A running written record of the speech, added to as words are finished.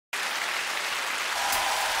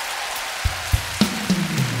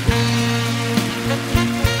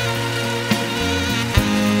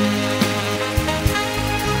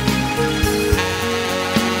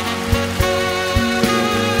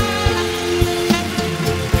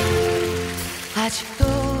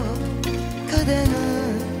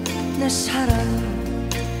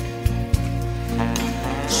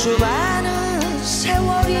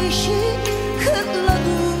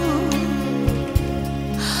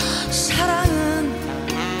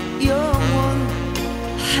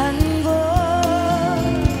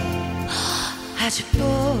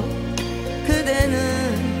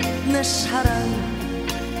사랑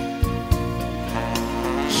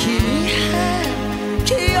희미한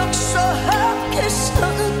기억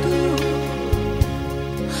속에서도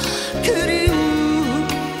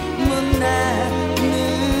그리움은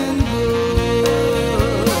나는 곳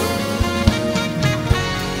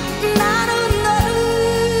나는 너를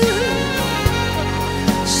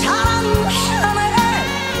사랑하네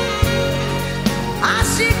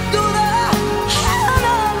아직도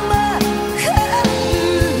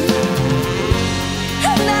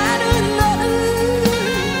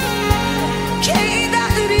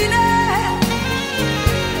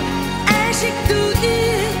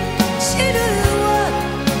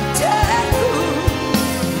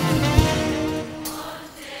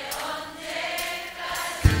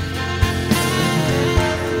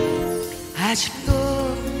아직도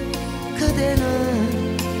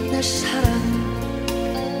그대는 내 사랑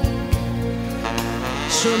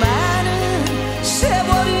수많은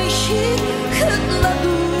세월이 흘러도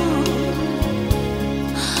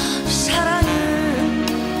사랑은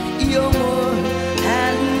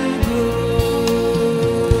영원한 곳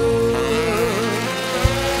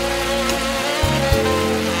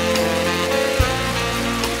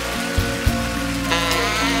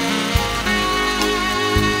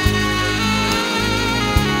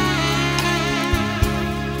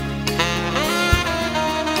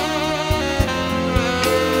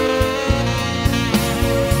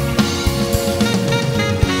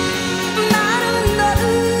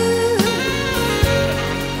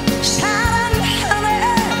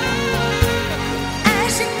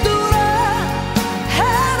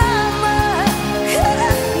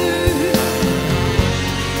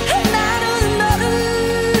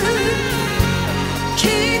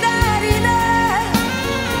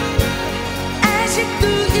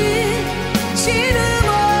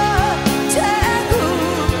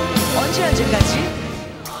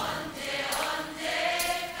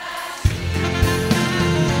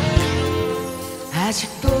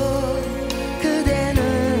아직도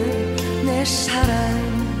그대는 내 사랑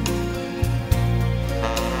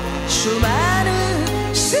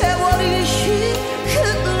수많은 세월이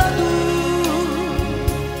흘러도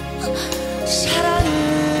사랑은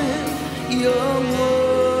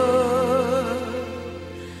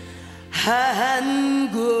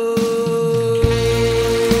영원한 곳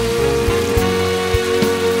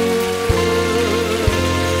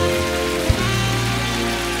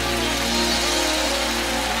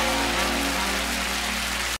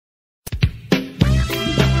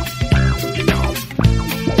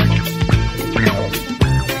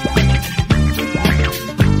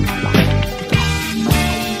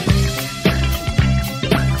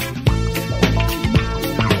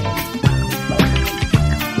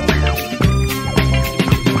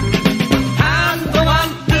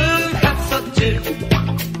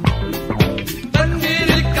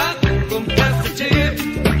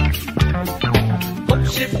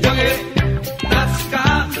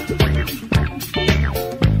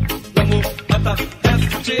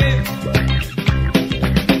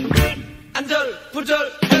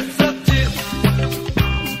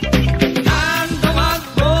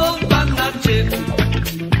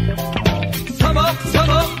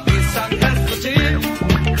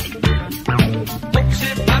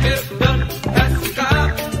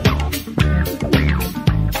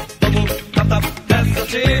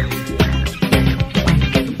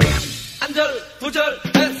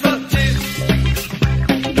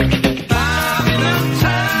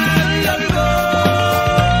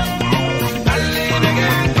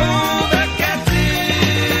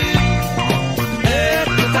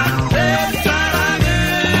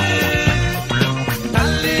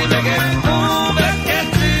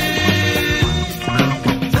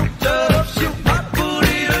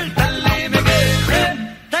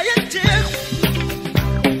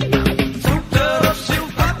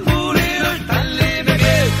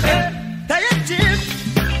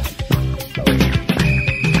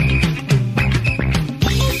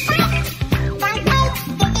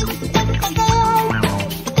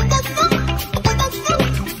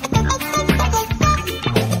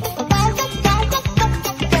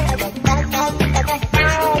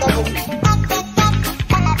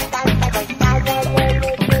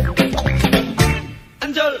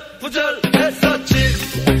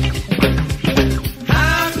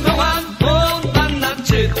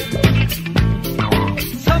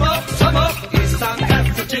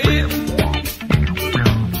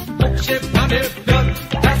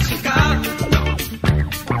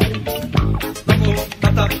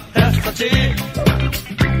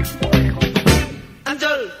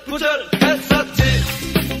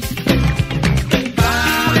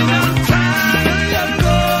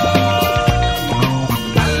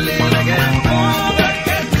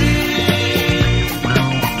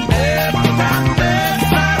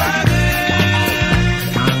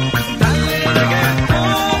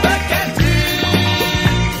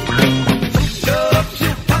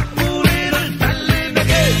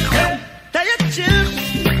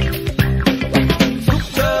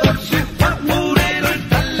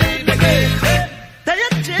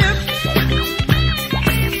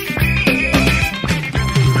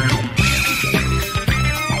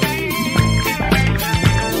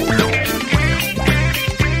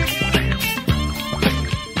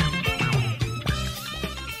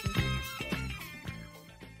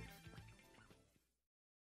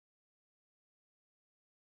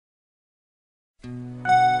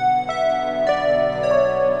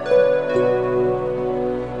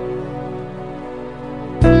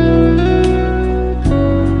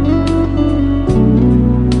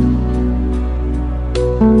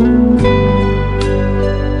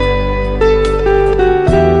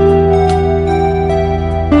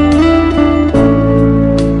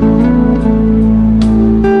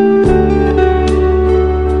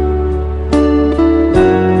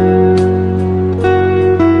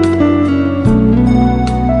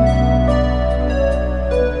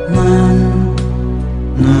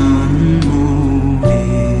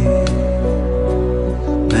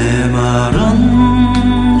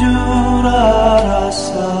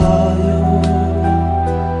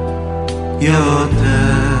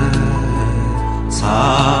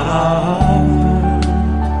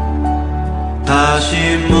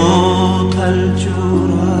될 줄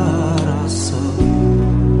알았어요.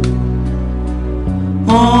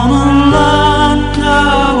 오늘 난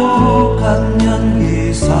자욱한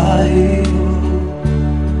연기 사이로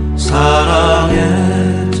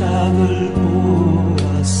사랑의 짝을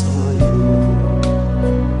보았어요.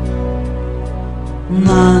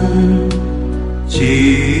 난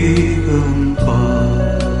지금껏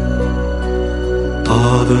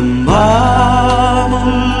어두운 밤을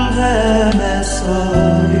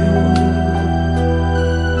헤맸어요.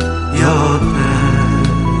 여태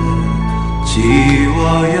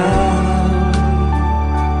지워야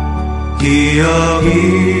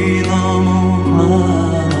기억이 너무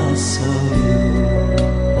많았어요.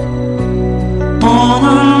 오늘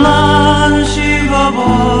난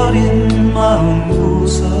식어버린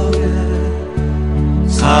마음구석에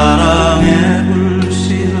사랑의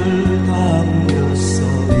불씨를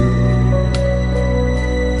담겼어요.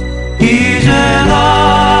 이제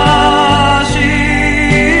다시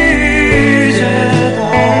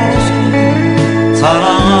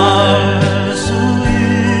사랑할 수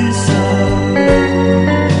있어요.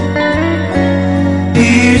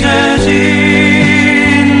 이제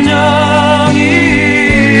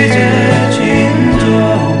진정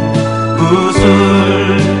웃을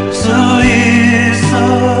수 있어요.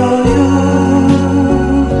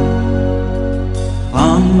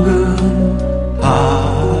 방금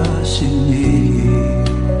하신 일이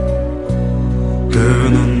그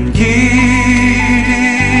눈길이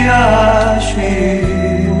아쉬워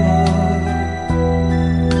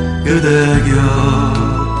그대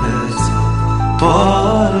곁에서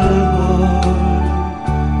벌벌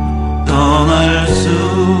떠날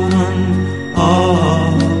수는 없어요.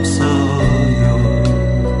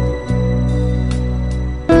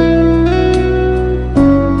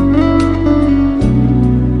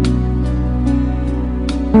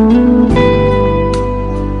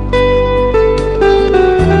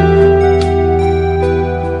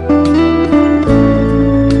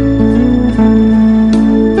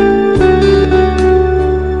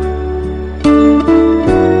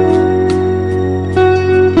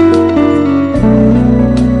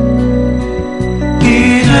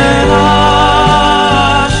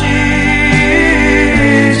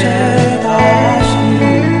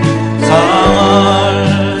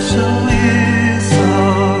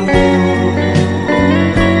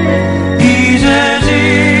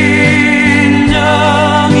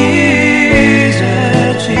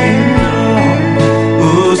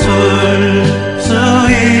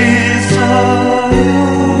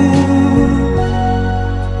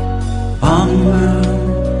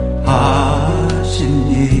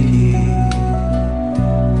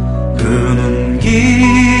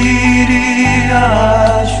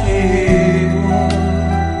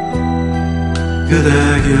 그대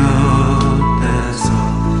곁에서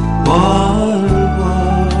벌벌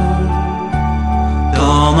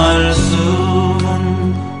떠날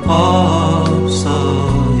수는 없어요.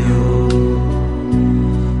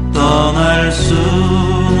 떠날 수는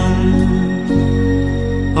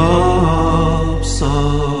없어요.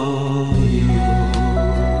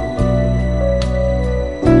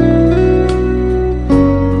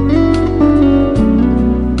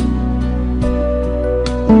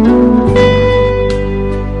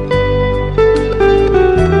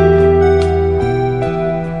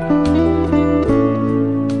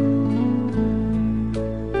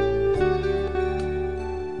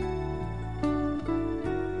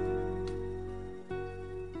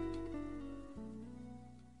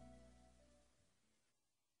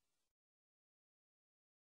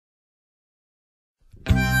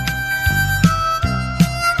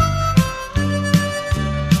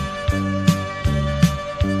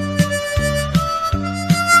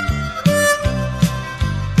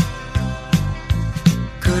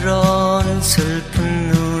 그런 슬픈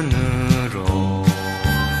눈으로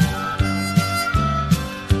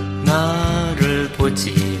나를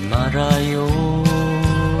보지 말아요.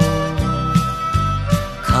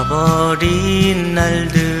 가버린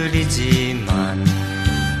날들이지만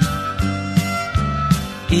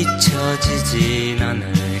잊혀지진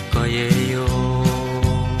않을 거예요.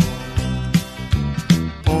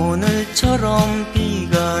 오늘처럼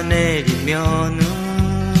비가 내리면은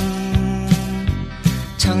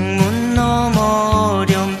창문 너머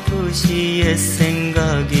어렴풋이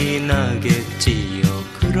옛생각이 나겠지요.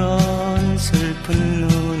 그런 슬픈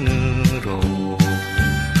눈으로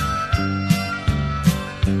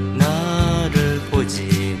나를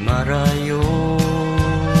보지 말아요.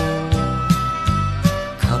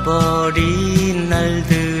 가버린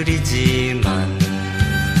날들이지만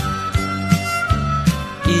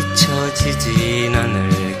잊혀지진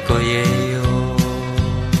않을 거예요.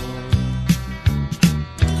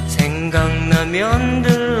 생각나면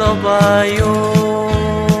들러봐요.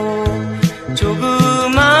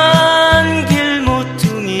 조그만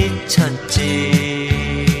길모퉁이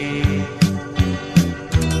찾지.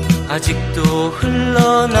 아직도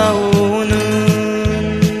흘러나오는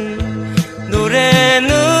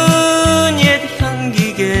노래는 옛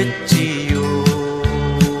향기겠지요.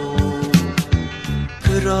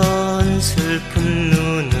 그런 슬픈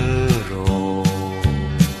눈으로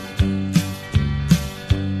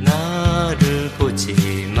나를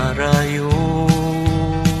보지 말아요.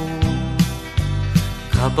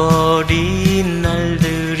 가버린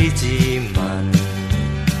날들이지만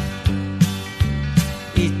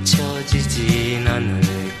잊혀지진 않을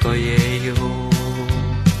거예요.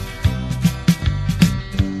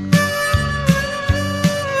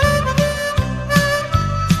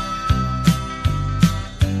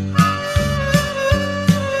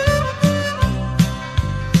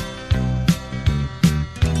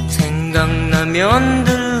 생각나면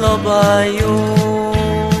들러봐요.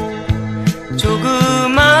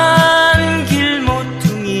 조그만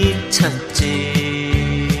길모퉁이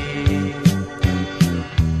찾지.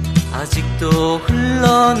 아직도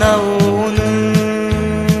흘러나오는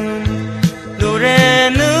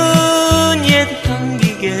노래는 옛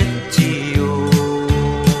향기겠지요.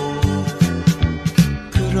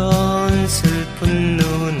 그런 슬픈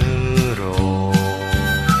눈으로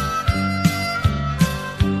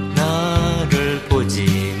나를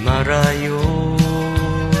보지 말아요.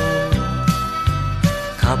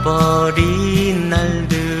 가버린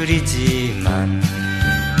날들이지만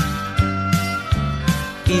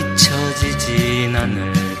잊혀지진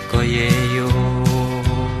않을 거예요.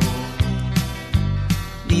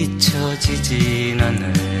 잊혀지진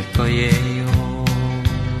않을 거예요.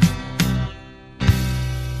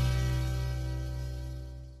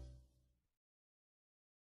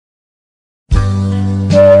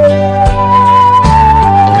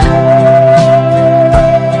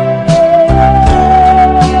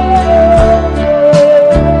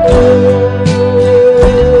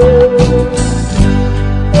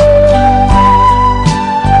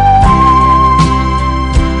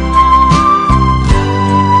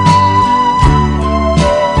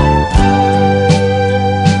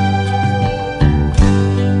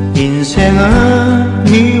 인생은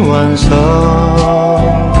미완성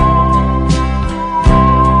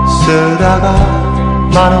쓰다가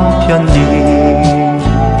많은 편지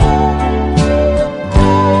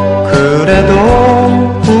그래도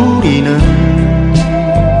우리는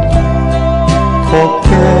곱게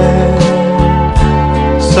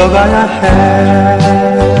써가야 해.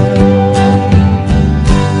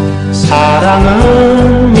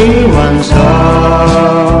 사랑은 미완성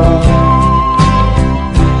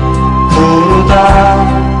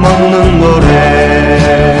먹는 노래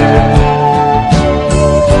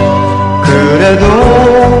그래도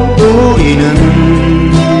우리는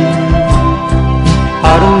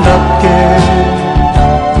아름답게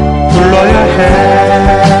불러야 해.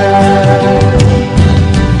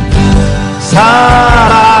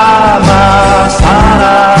 사람아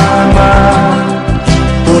사람아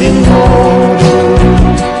우린 모두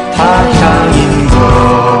다 향인 것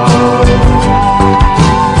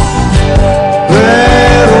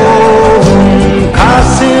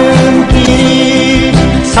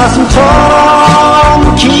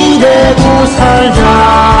사슴처럼 기대고 살자.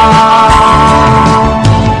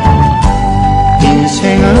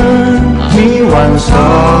 인생은 미완성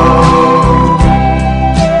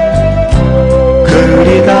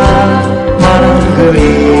그리다 많은 그림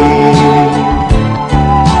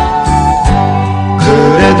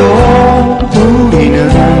그래도 우리는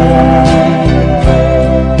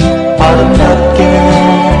아름답게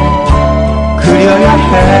그려야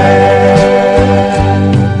해.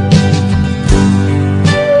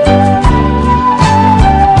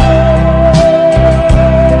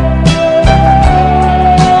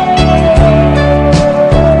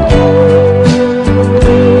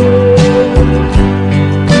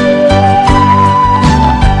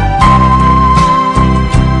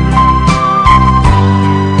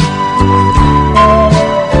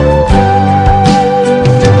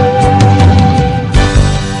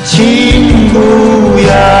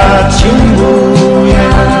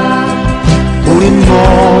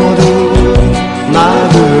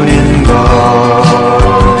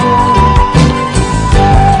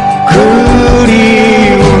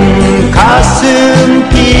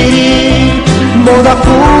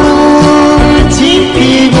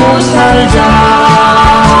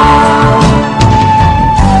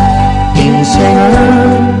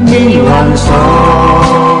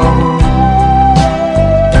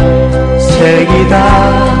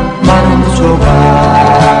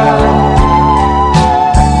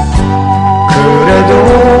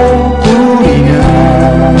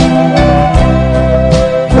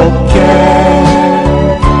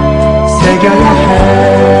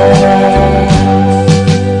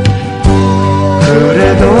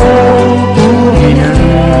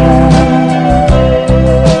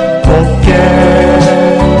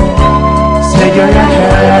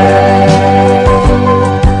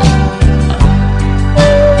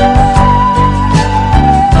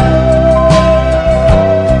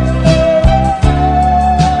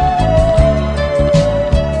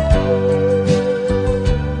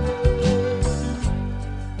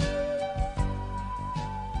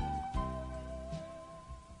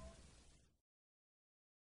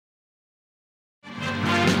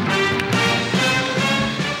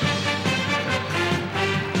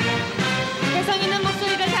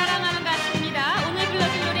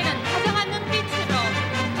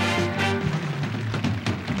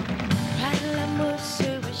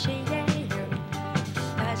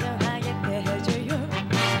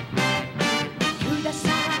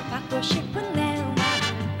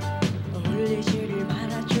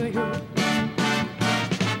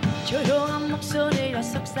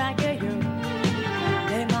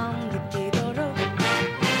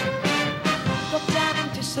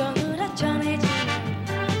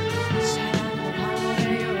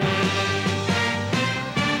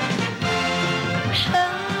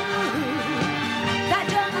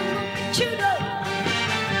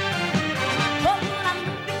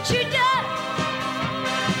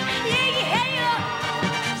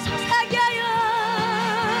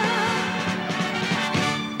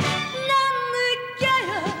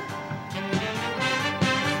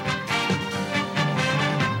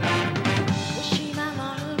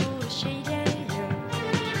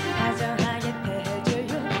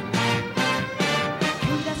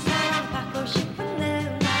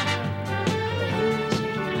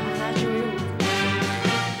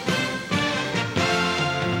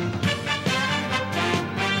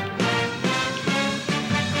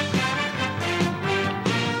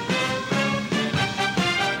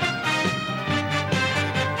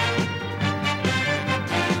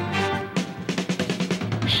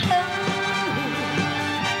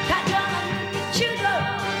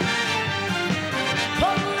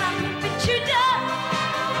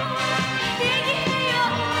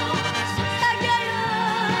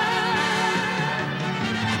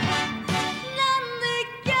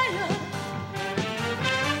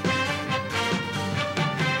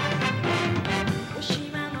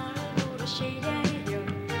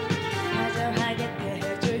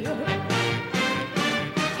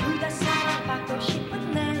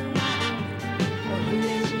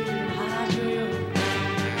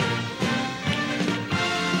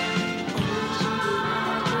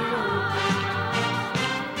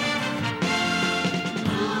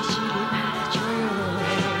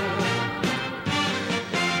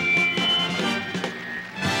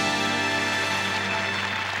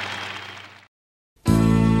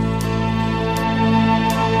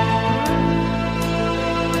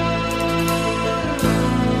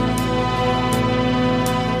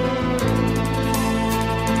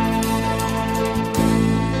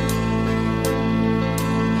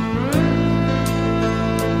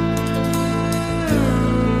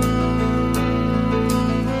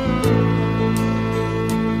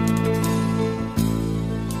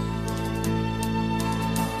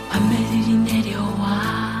 밤매들이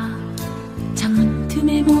내려와 창문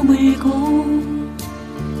틈에 머물고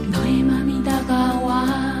너의 맘이 다가와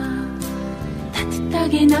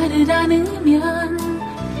따뜻하게 나를 안으면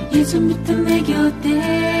예전부터 내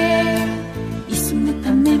곁에 있은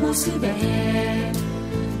듯한 내 모습에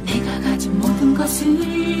내가 가진 모든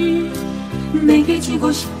것을 내게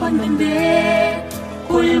주고 싶었는데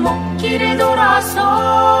골목길에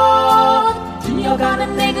돌아서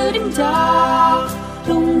뛰어가는 내 그림자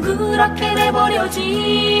동그랗게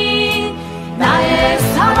내버려진 나의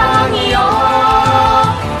사랑이여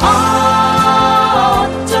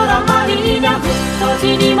어쩌란 말이냐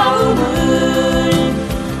흩어진 이 마음을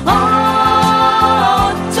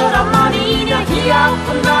어쩌란 말이냐 이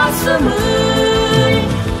아픈 가슴을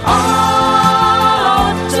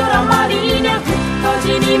어쩌란 말이냐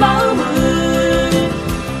흩어진 이 마음을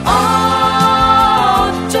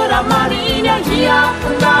어쩌란 말이냐 이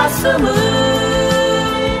아픈 가슴을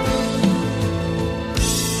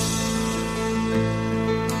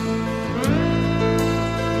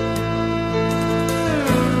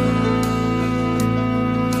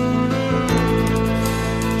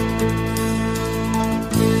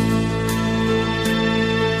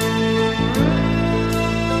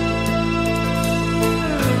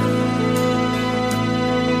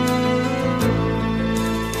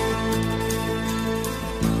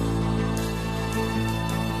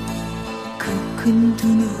큰 두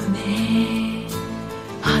눈에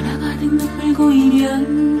하나 가득 눈물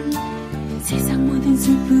고이면 세상 모든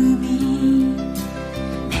슬픔이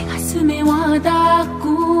내 가슴에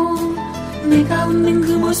와닿고 내가 웃는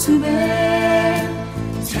그 모습에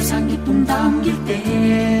세상 기쁨 담길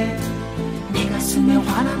때 내 가슴에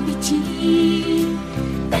환한 빛이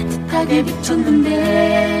따뜻하게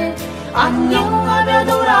비쳤는데 안녕하며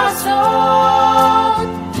돌아서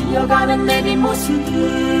뛰어가는 내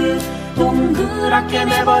뒷모습 동그랗게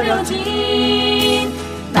내버려진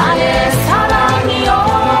나의 사랑이여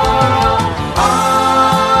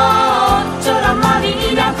어쩌란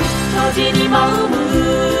말이냐 흩어진 이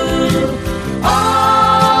마음을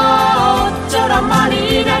어쩌란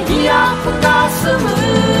말이냐 이 아픈 가슴을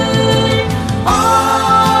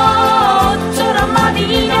어쩌란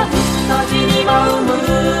말이냐 흩어진 이 마음을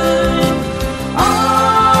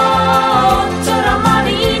어쩌란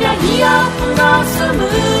말이냐 이 아픈 가슴을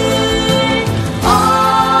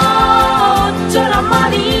어쩌란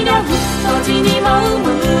말이냐 흩어진 이 마음을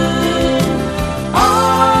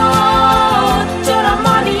어쩌란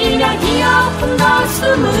말이냐 이 아픈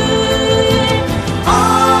가슴을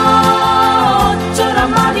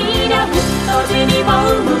어쩌란 말이냐 흩어진 이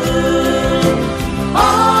마음을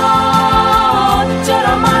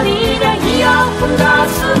어쩌란 말이냐 이 아픈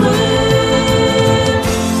가슴을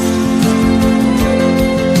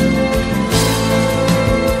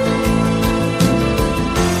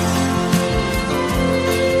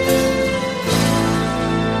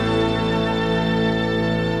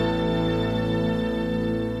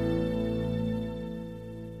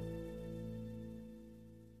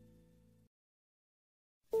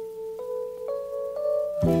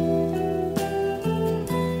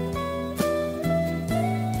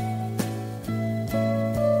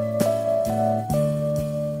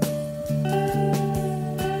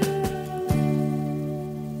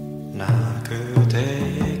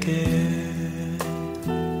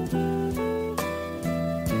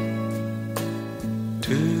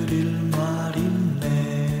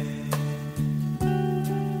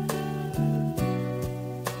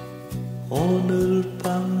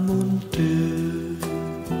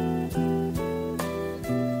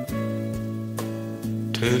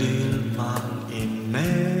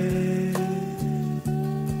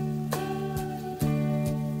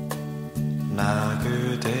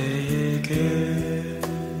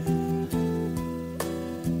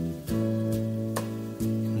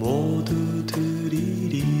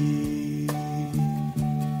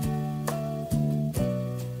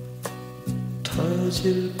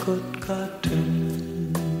터질 것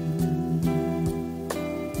같은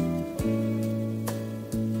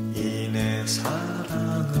이 내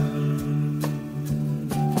사랑을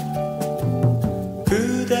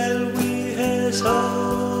그댈 위해서라면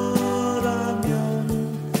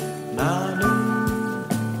나는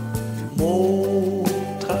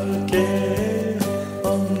못할 게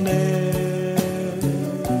없네.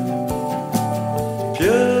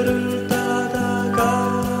 별을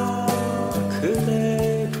따다가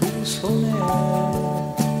그대 두 손에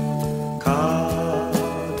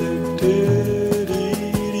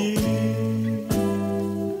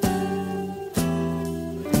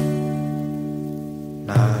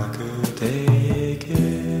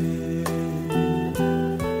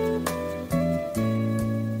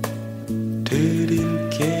드릴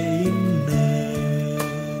게 있네.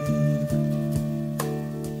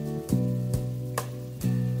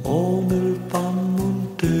 오늘 밤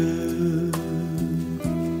문득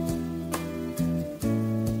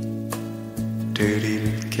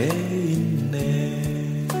드릴 게 있네.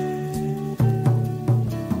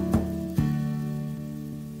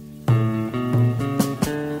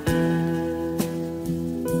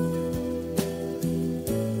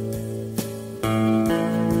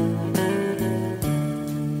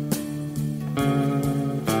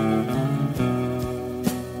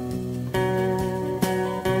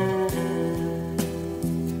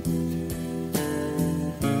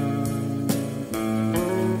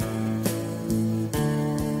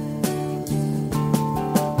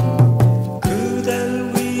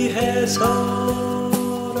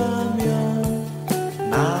 서라면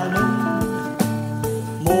나는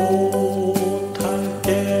못할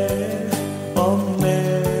게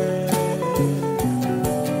없네.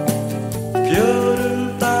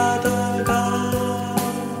 별을 따다가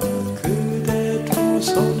그대 두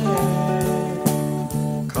손에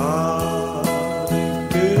가득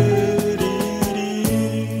들이리.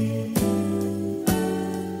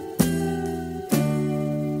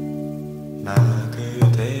 나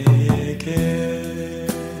그대에게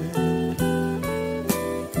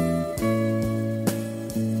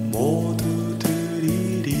모두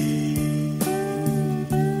드리리.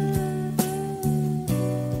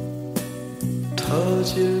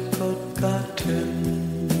 터질 것 같은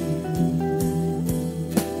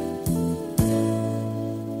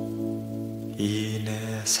이 내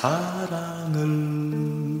사랑을.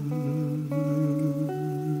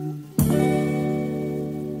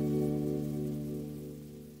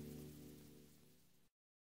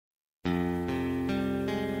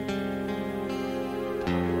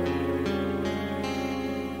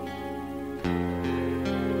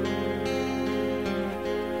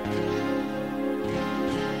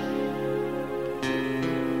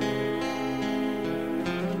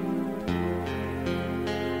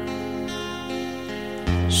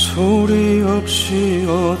 소리 없이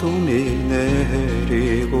어둠이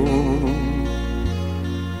내리고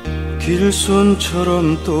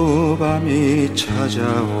길손처럼 또 밤이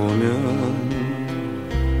찾아오면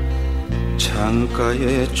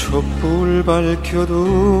창가에 촛불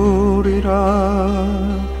밝혀두리라.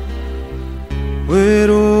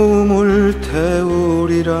 외로움을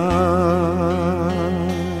태우리라.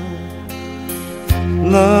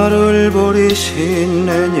 나를 버리신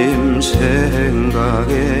내님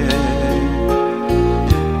생각에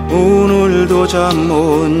오늘도 잠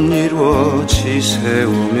못 이루어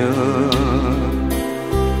지새우며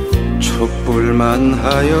촛불만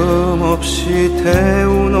하염없이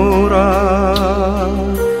태우노라.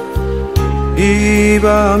 이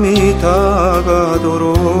밤이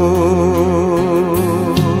다가도록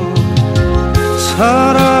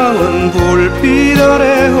사랑은 불빛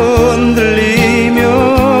아래 흔들리며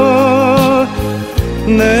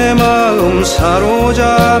내 마음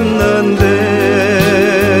사로잡는데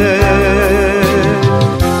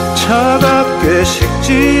차갑게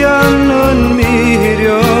식지 않는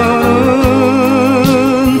미련은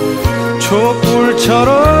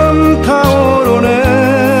촛불처럼 타오르네.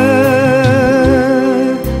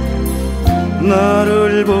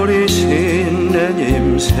 나를 버리신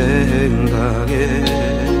내님 생각에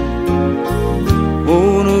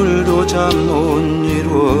오늘도 잠 못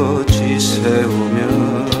이루어 지새우며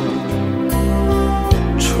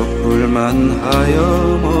촛불만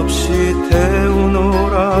하염없이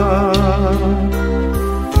태우노라.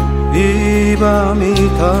 이 밤이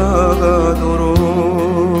다가도록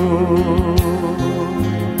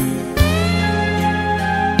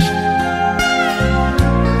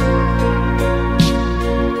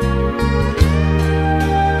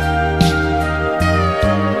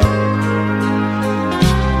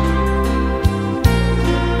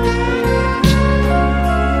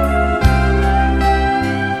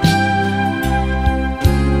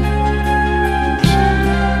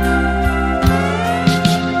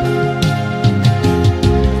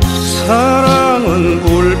사랑은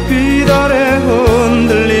불빛 아래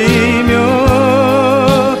흔들리며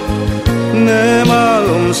내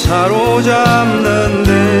마음 사로잡는데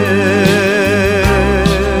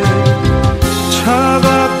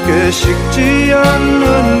차갑게 식지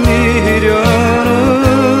않는 미련은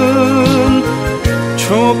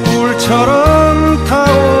촛불처럼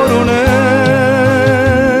타오르네.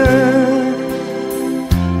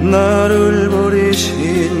 나를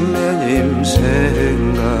버리신 내님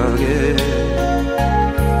생각에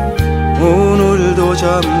오늘도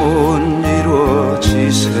잠 못 이루어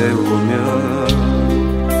지새우며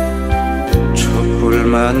촛불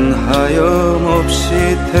촛불만 하염없이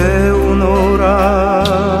태우노라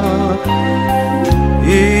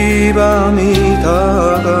이 밤이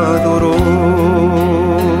다가도록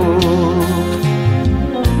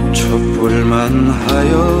촛불만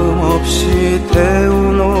하염없이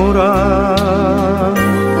태우노라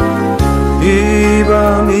이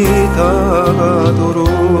밤이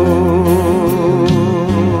다가도록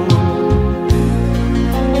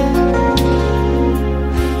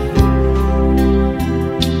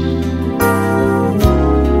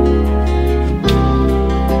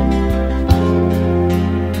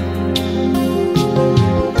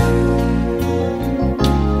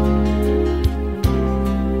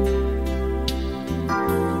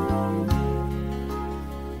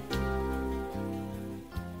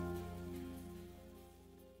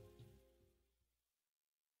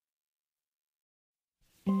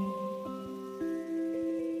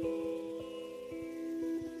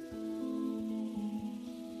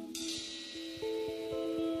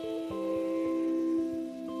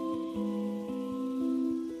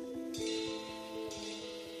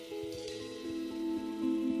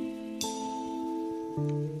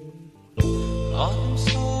어둠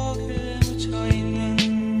속에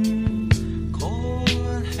묻혀있는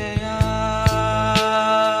고운 해야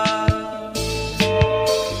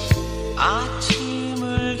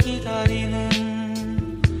아침을 기다리는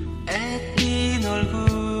애띤 얼굴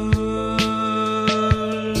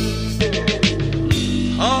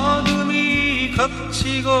어둠이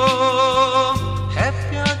걷히고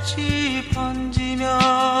햇볕이 번지면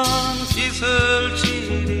빛을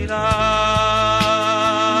지리라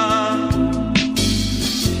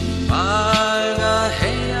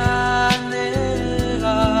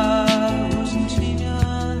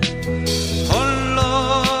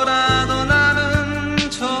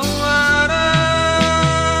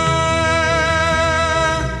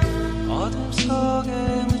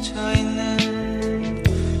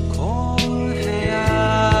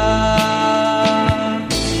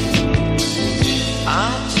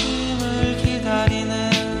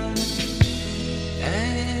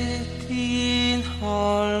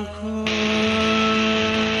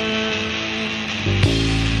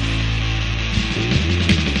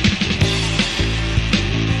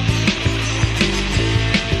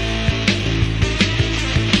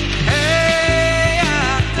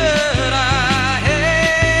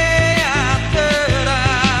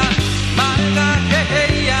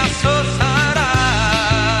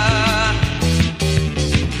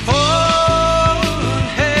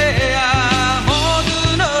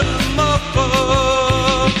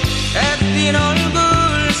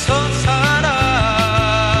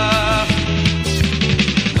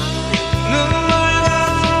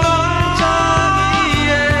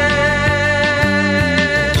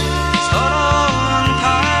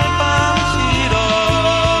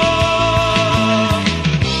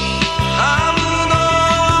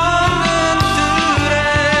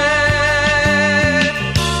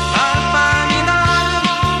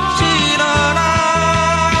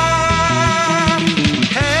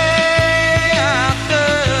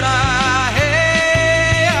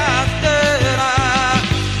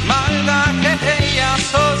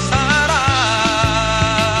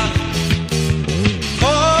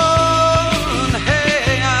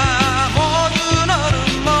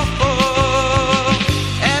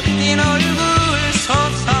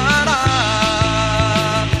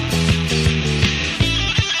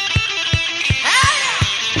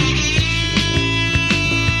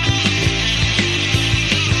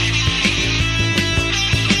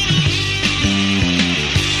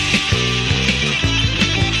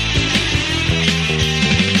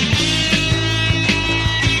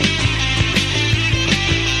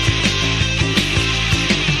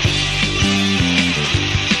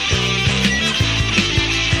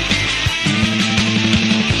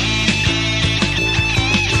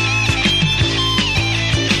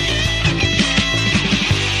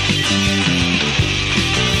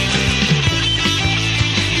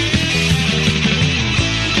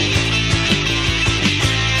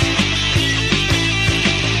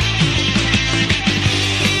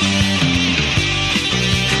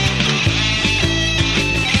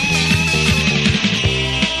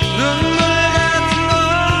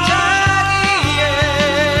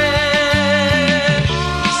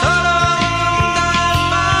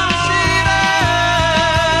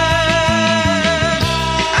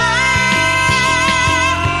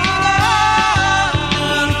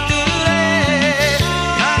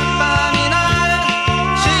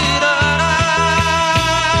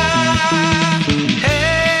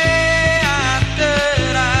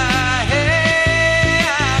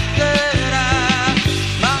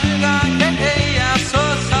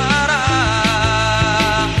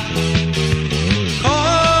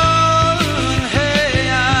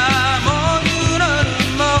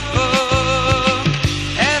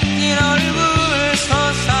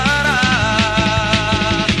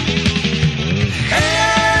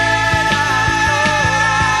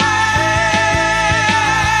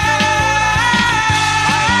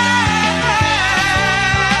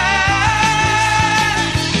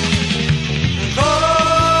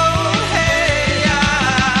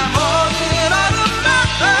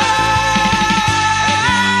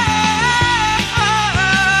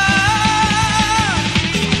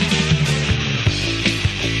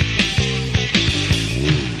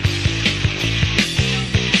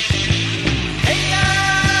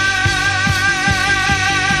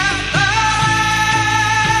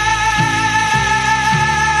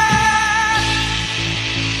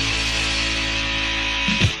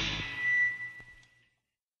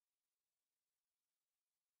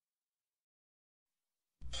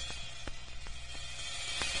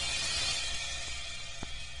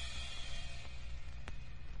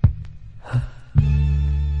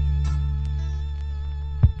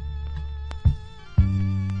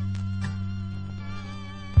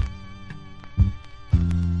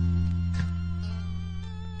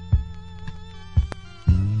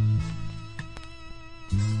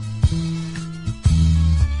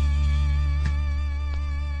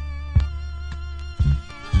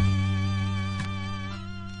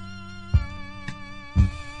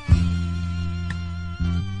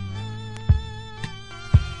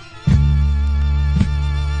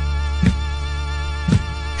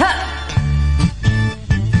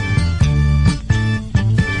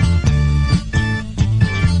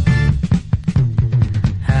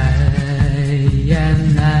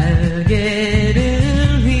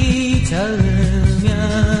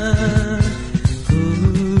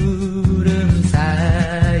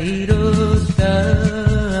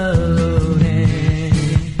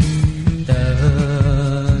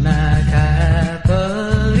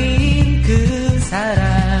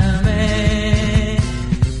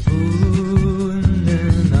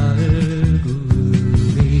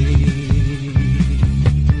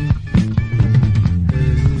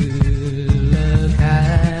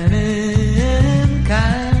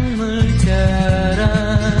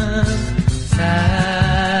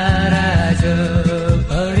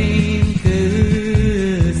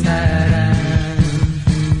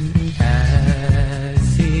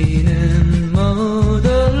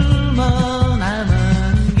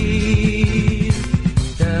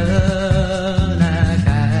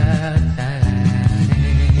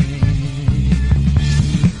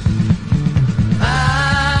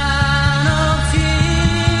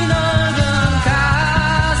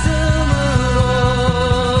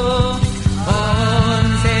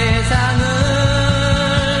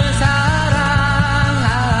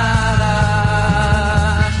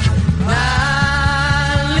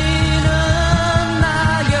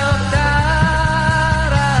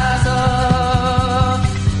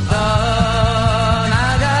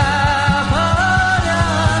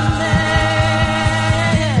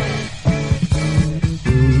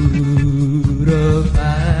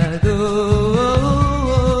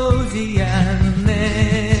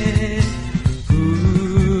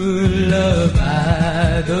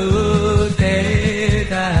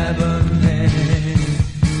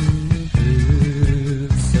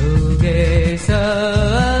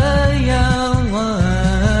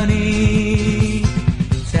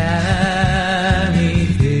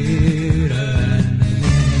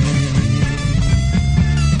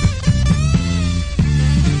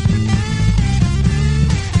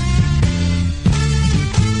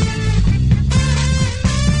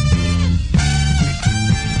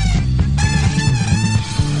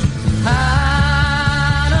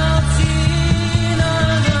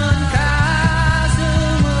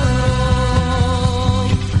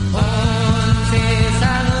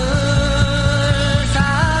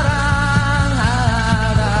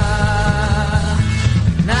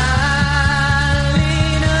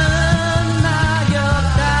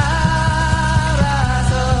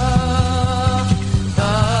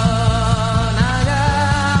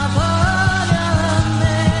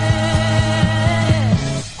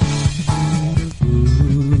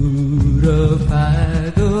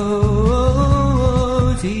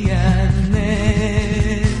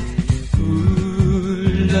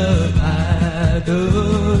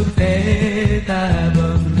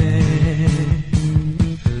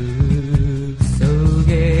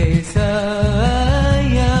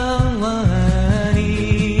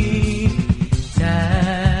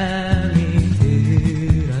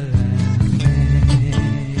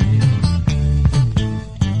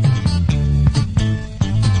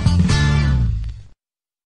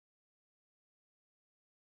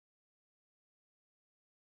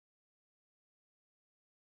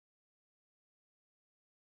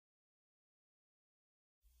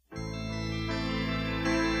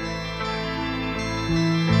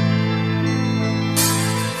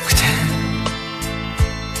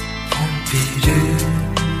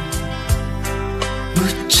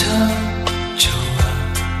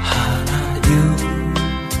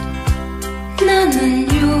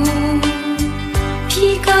나는요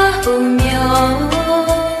비가 오면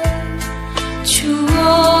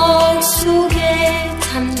추억 속에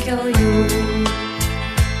잠겨요.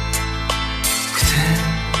 그댄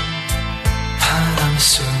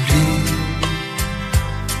바람소리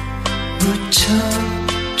무척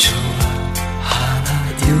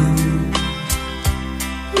좋아하나요?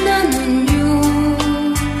 나는요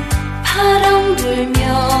바람 불면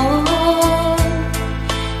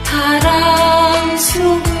바람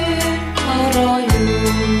속을 걸어요.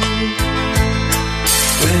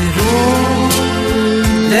 외로운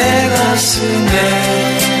내 가슴에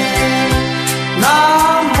나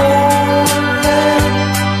몰래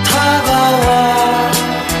다가와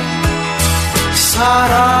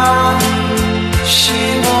사랑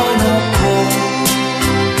심어놓고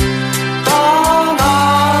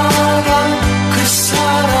떠나간 그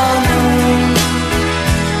사람은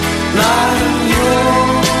나는요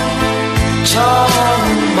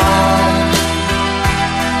정말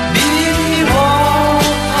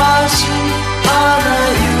미워하지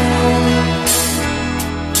않아요.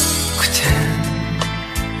 그댄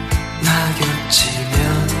나 곁이면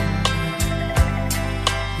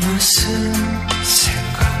무슨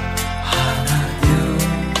생각하나요?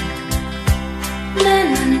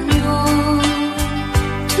 나는요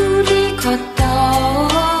둘이 걷던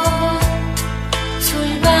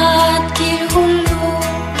솔밭길 홀로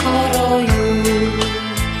걸어요.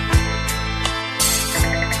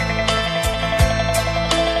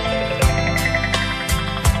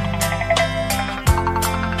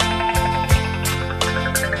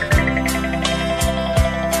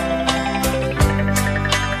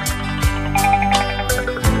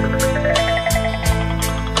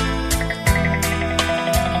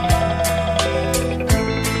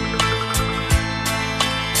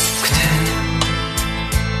 그댄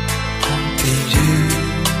봄비를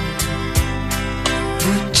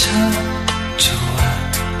무척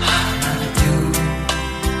좋아하나요?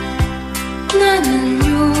 나는요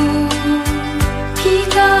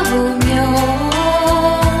비가 오면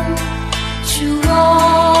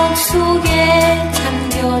추억 속에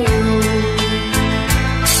잠겨요.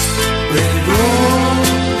 외로운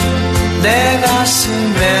내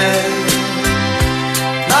가슴에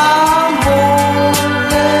나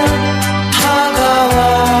몰래 다가와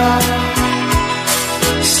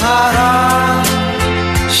사랑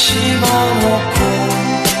심어놓고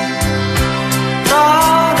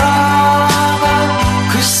떠나간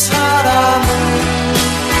그 사람은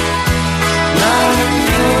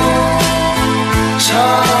나는요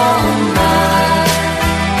정말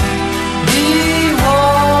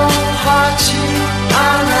미워하지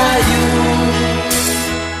않아요.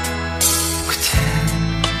 그댄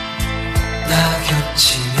나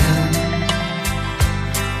겹치면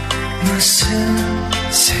무슨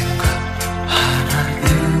생각하나요?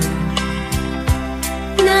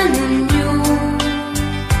 나는요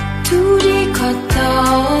둘이 걷던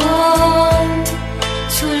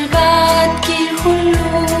솔밭길 홀로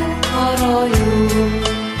걸어요.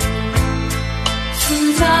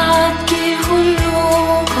 솔밭길 홀로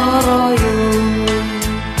걸어요.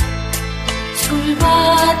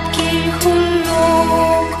 솔밭길 홀로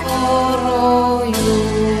걸어요.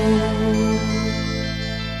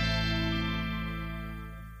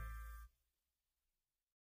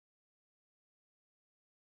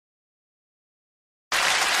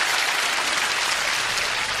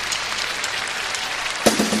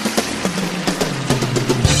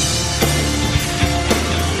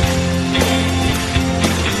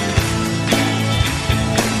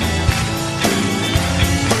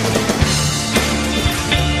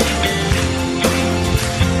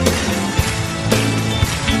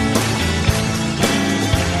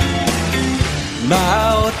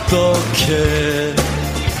 나 어떻게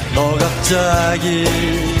너 갑자기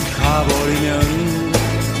가버리면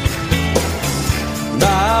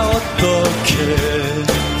나 어떻게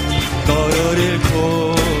너를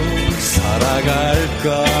잃고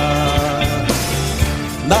살아갈까?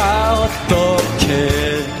 나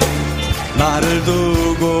어떻게 나를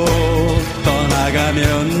두고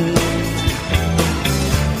떠나가면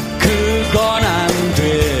그건 안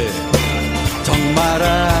돼, 정말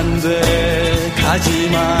안 돼. 가지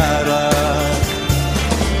마라.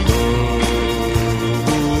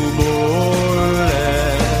 누구 몰래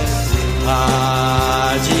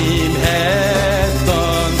다짐했던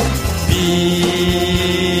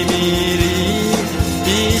비밀이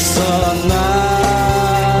있었나?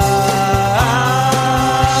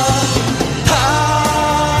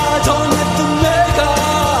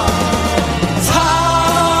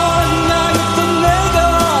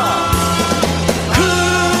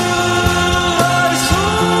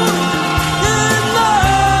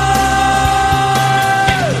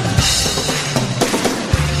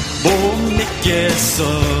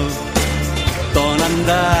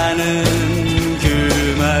 떠난다는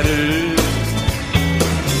그 말을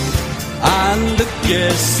안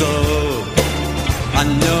듣겠어.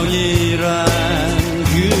 안녕이란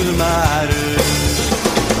그 말을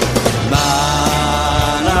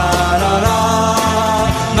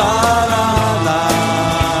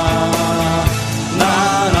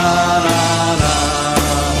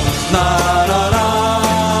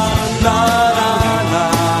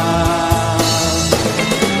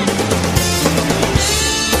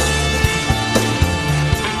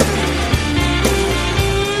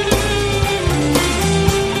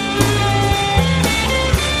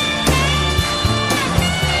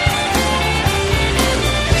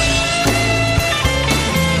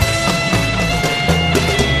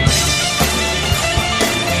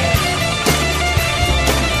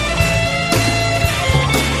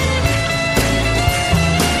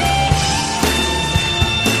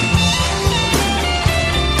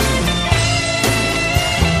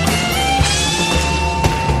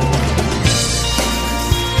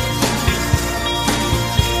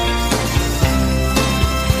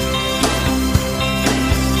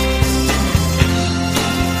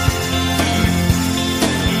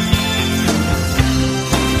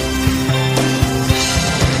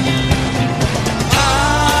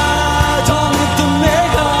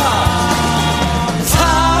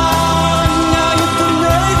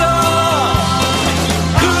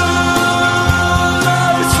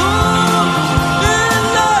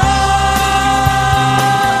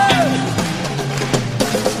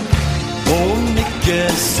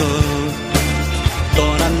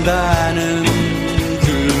떠난다는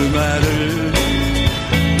그 말을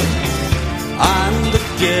안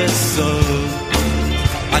듣겠어.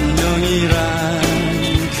 안녕이란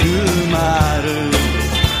그 말을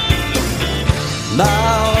나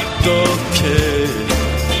어떡해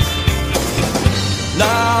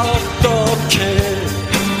나 어떡해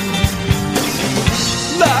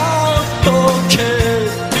나 어떡해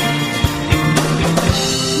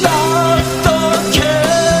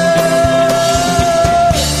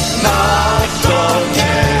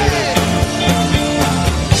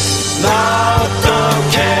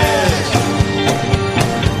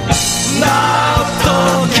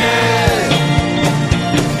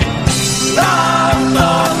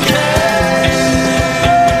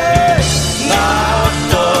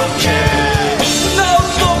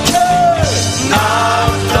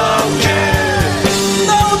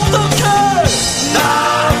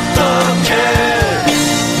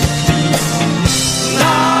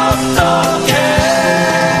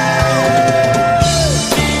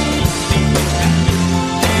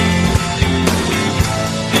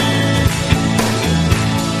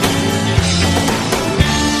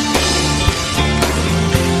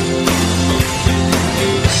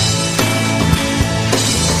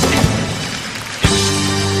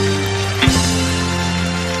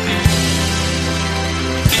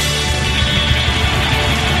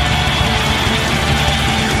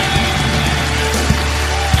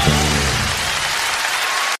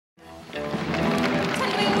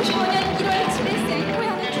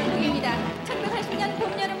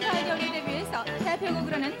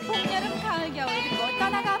대표곡으로는 봄여름가을겨울 그리고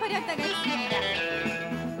떠나가 버렸다가 있습니다.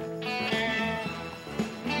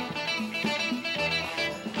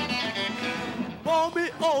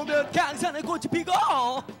 봄이 오면 강산에 꽃이 피고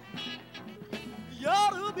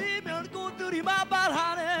여름이면 꽃들이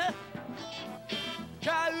만발하네.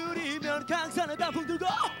 가을이면 강산에 단풍 들고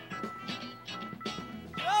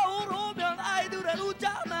겨울 오면 아이들은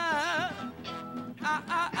웃잖아.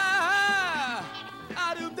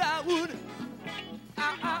 아름다운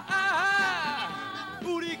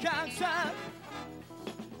우리 강산.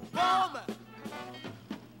 봄,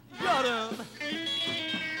 여름,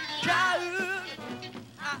 가을,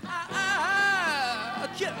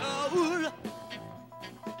 겨울.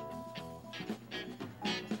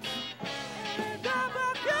 해가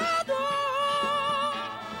바뀌어도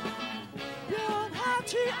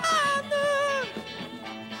변하지 않는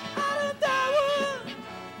아름다운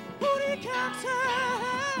우리 강산.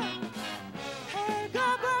 해가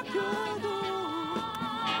바뀌어도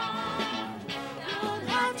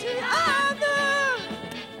변하지 않는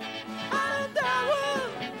아름다운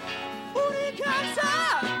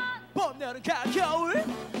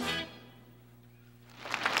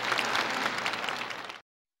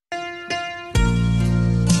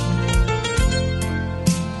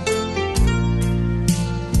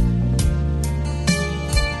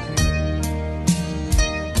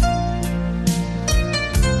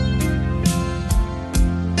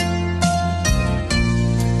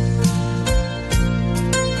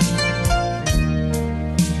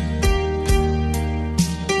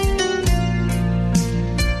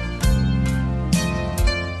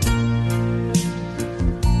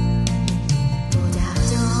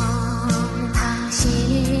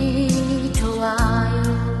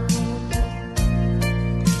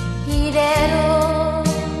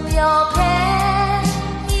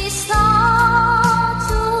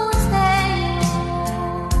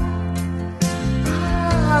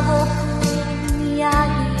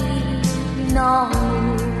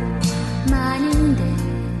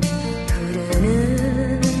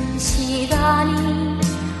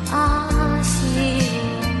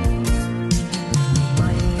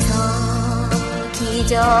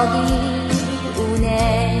기적이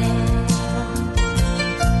우네요.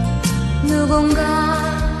 누군가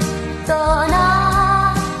떠나가고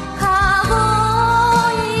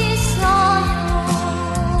있어요.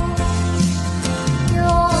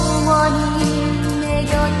 영원히 내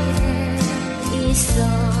곁에 있어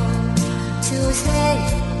주세요.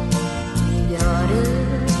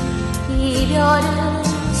 이별은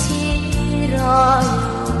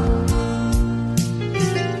싫어요.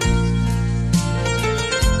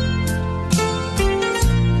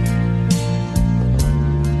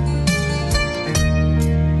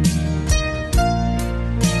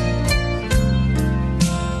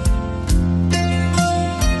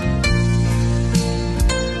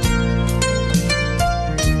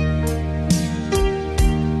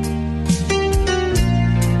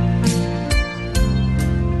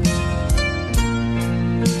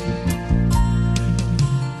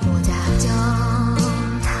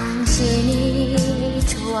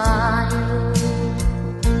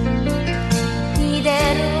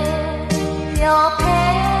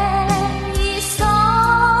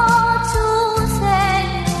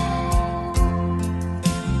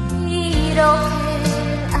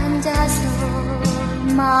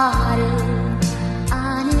 말을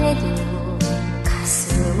안 해도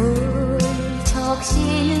가슴을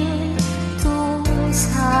적시는 두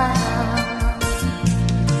사람.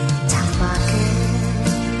 창밖에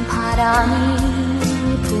바람이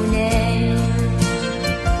부네요.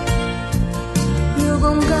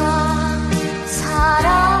 누군가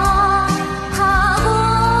사랑하고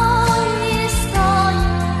있어요.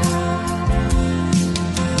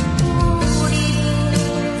 우리도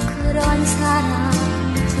그런 사랑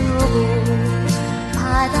두고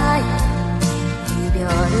받아요.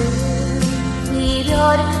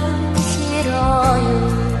 이별은 싫어요.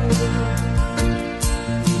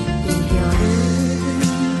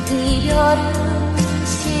 이별은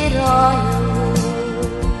싫어요.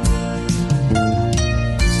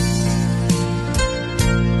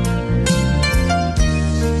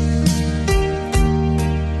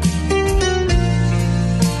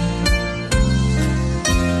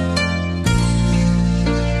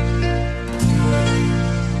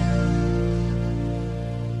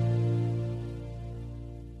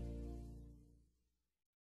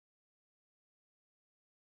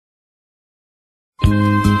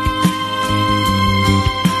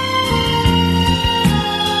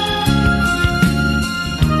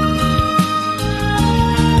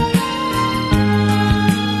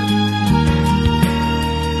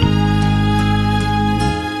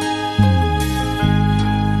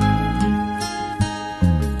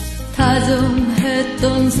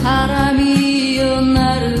 다정했던 사람이여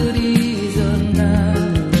나를 잊었나.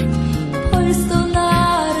 벌써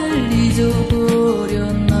나를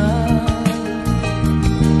잊어버렸나.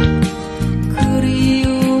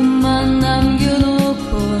 그리움만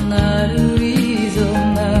남겨놓고 나를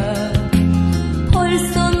잊었나.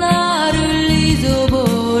 벌써 나를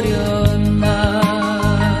잊어버렸나.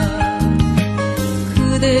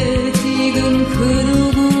 그대 지금 그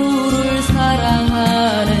누구를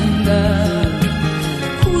사랑하는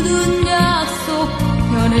굳은 약속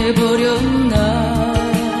변해버렸나.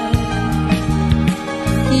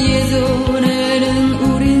 예전에는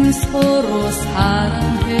우린 서로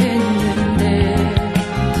사랑했는데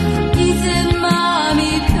이제 마음이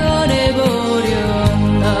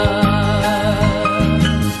변해버렸나.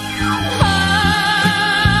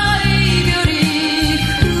 아, 이별이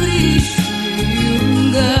그리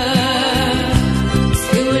쉬운가.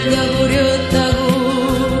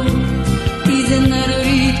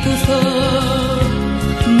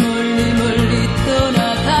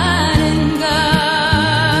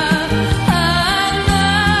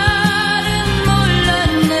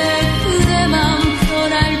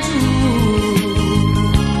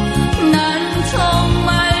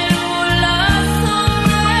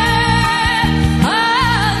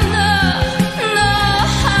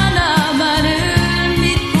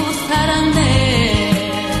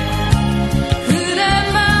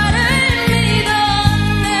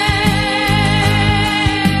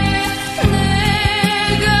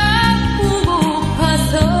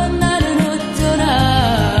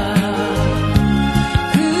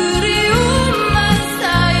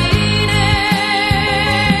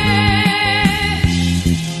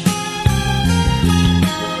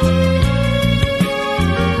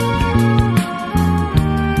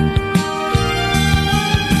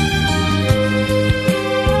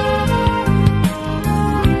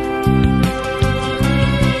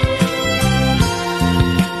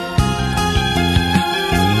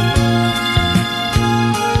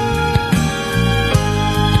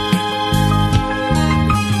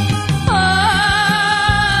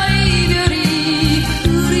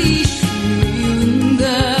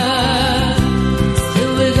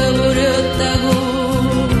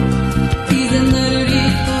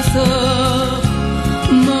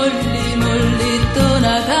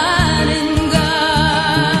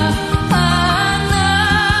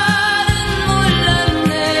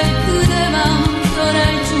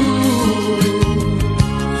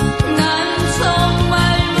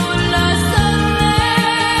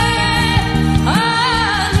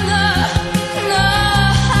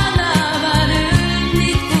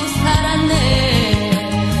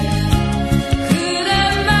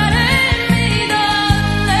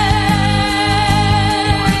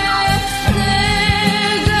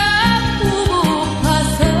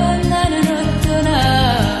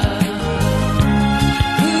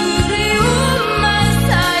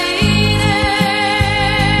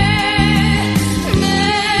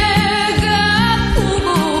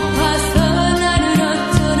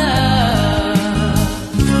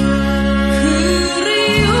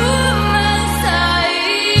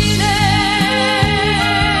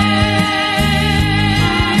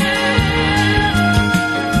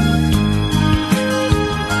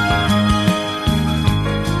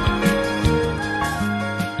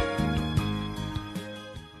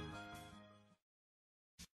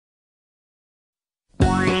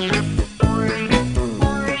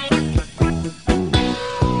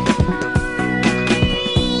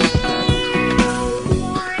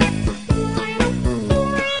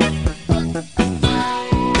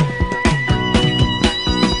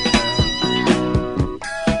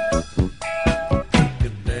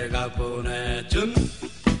 내가 보내준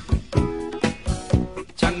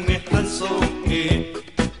장미 한 송이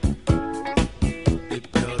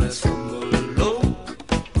이별의 선물로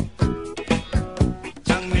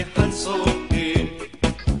장미 한 송이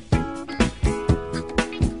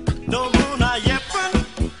너무나 예쁜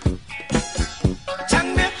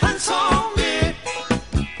장미 한 송이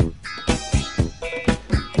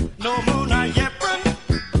너무나 예쁜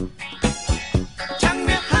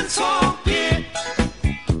장미 한 송이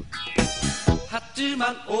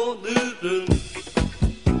하지만 오늘은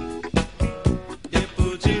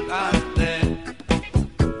예쁘지 않네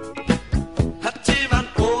하지만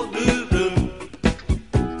오늘은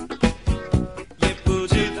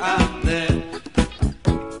예쁘지 않네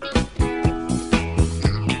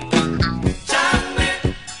장미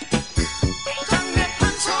장미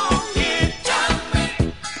한 송이 장미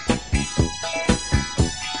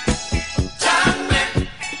장미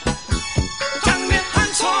장미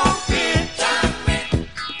한 송이 장미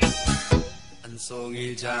한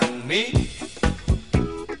송이 장미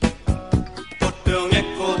꽃병에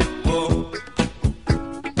꽂고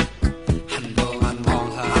한동안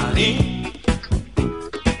멍하니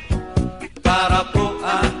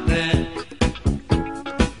바라보았네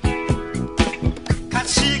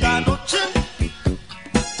가시가 놓친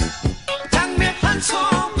장미 한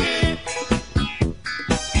송이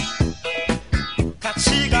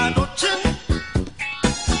가시가 놓친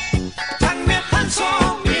장미 한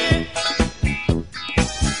송이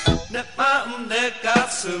내 마음 내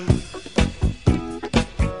가슴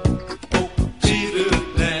꼭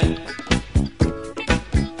찌르네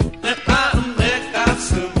내 마음 내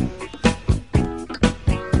가슴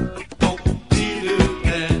꼭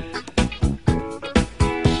찌르네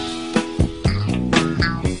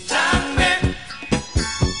장미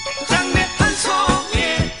장미 한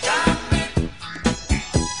송이 장미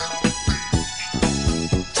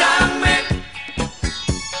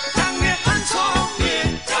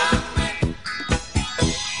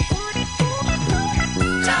장미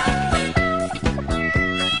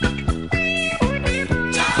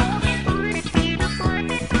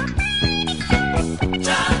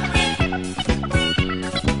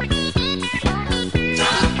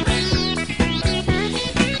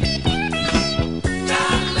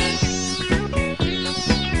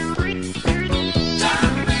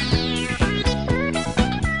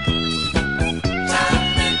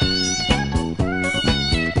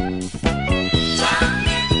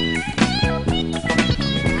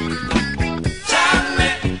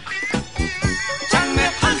장미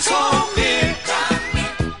한 송이 장미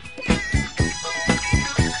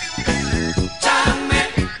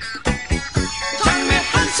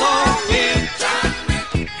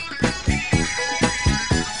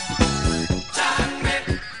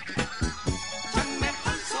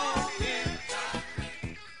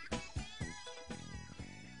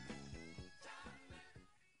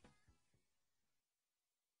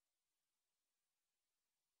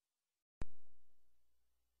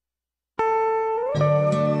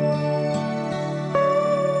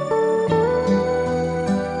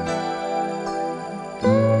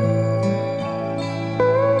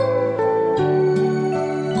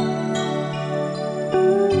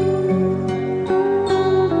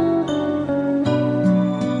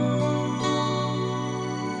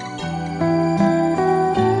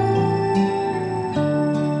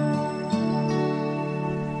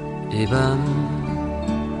이 밤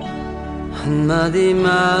한마디 말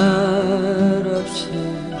없이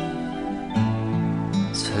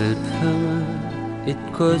슬픔을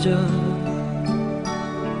잊고자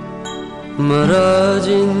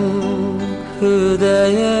멀어진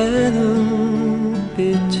그대의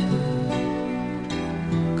눈빛에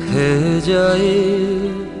그저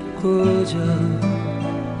잊고자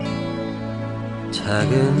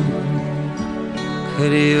작은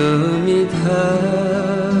그리움이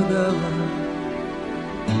다가와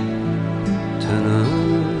두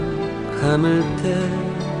눈을 감을 때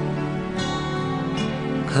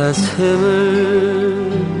가슴을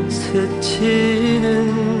스치는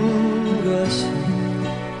것이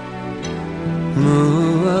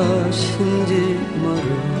무엇인지 모르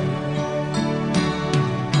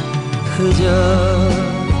그저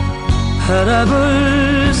바라볼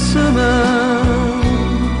수만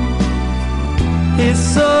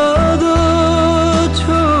있어도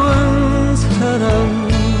좋은 사람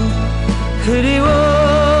그리워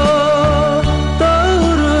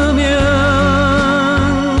떠오르면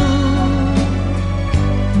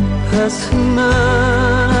가슴만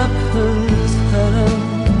아픈 사람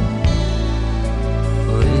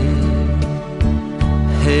우리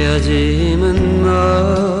헤어짐은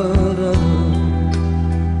멀어도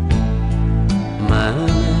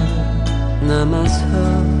마음에 남아서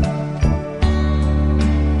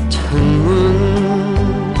창문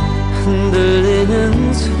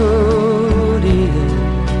흔들리는 소리에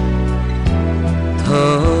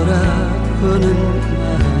돌아보는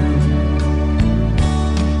마음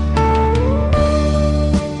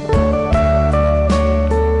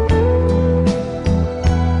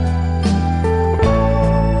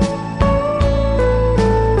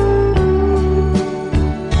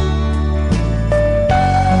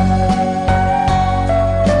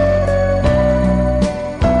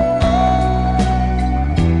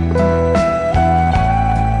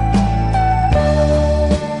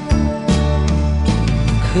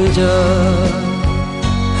그저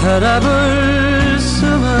바라볼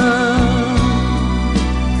수만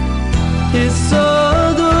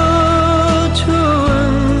있어도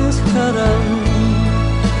좋은 사람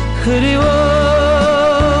그리워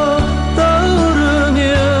떠오르면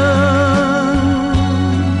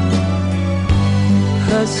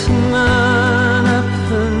가슴만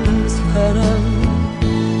아픈 사람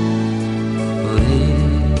우리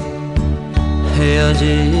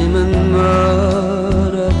헤어짐은 뭐라도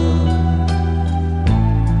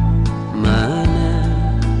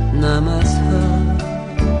남아서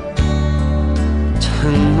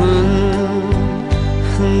창문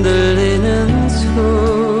흔들리는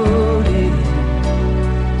소리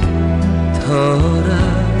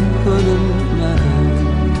돌아보는 마음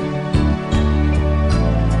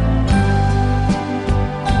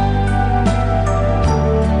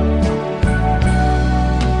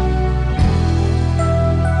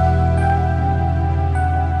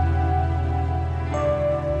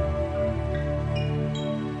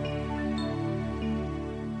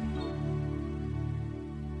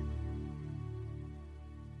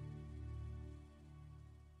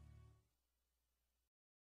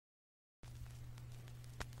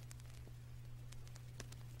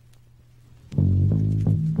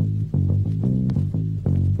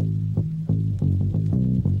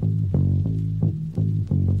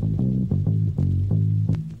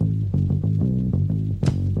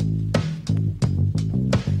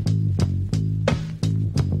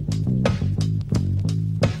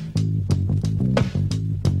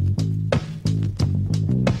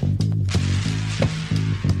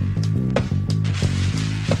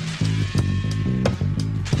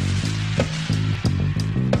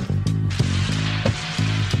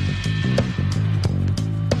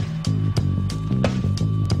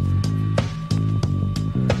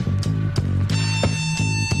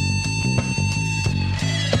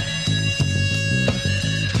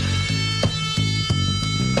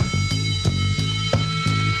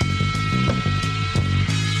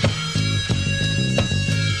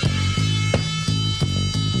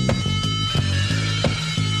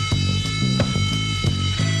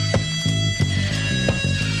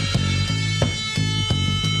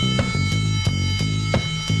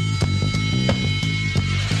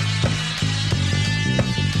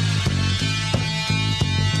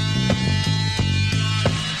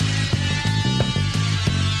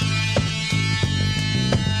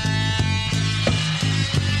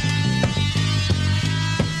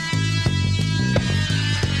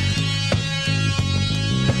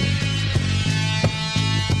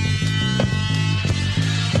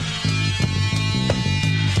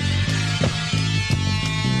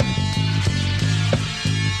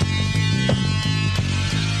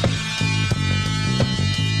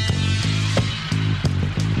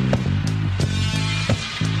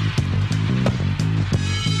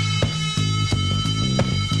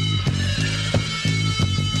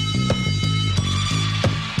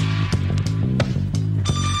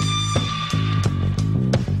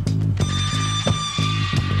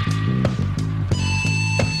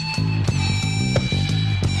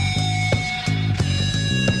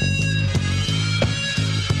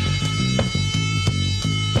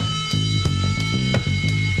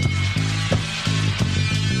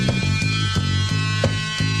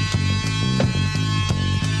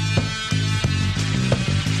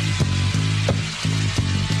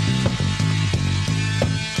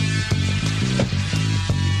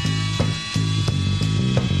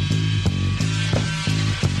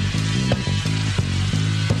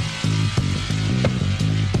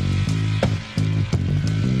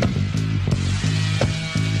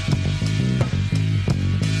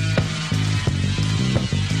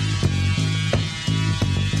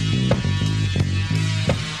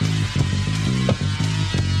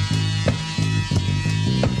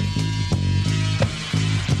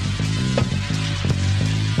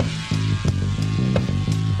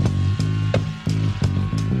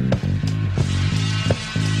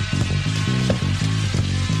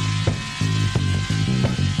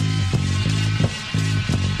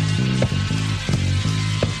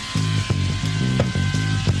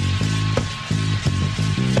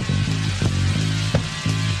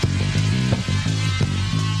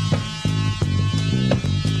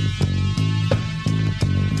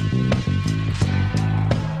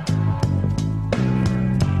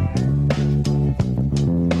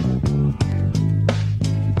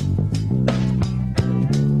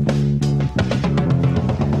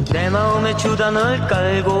주단을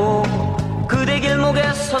깔고 그대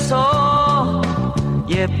길목에 서서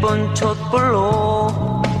예쁜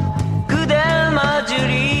촛불로 그댈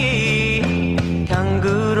맞으리.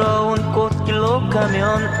 향그러운 꽃길로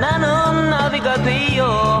가면 나는 나비가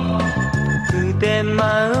되어 그대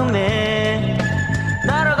마음에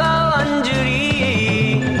날아가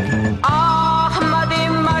앉으리. 아, 한마디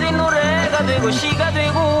말이 노래가 되고 시가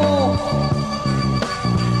되고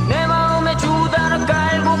내 마음에 주단을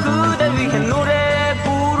깔고 그대 위해 노래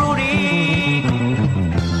부르리.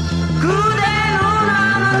 그대는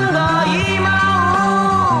아는가 이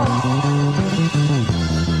마음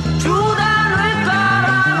주단을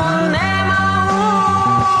깔아놓은 내 마음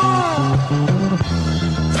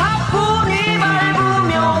사뿐히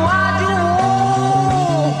밟으며 와줘.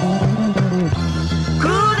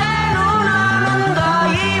 그대는 아는가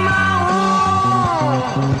이 마음.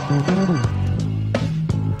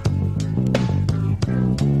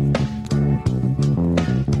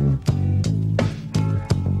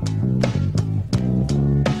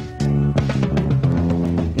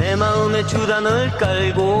 내 마음의 주단을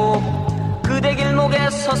깔고 그대 길목에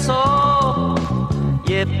서서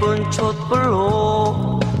예쁜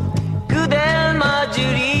촛불로 그댈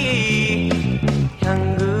맞으리.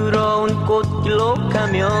 향그러운 꽃길로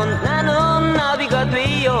가면 나는 나비가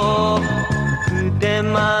되어 그대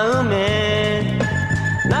마음에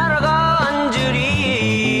날아가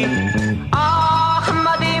앉으리. 아,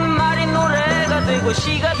 한마디 말이 노래가 되고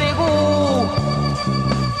시가 되고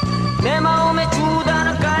내 마음에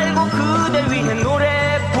주단을 깔고 그대 위해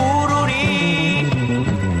노래 부르리.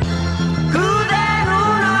 그대는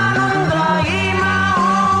아는가 이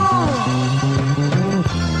마음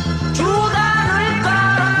주단을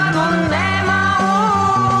깔아놓은 내 마음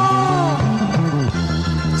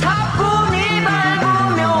사뿐히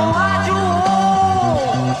밟으며 와줘.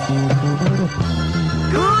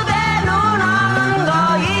 그대는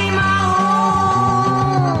아는가 이 마음.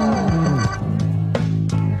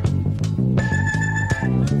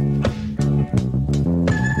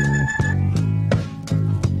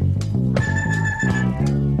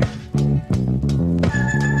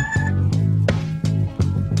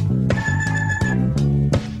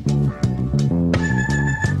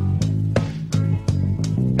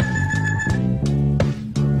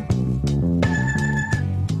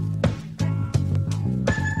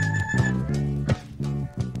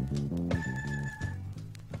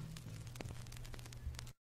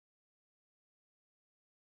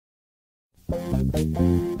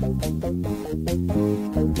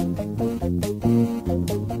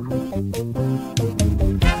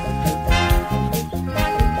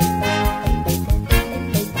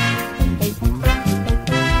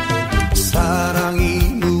 사랑이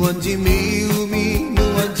무언지 미움이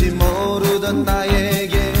무언지 모르던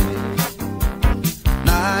나에게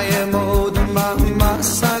나의 모든 마음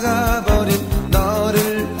맞사가버린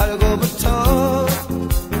너를 알고부터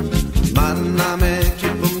만남의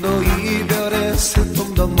기쁨도 이별의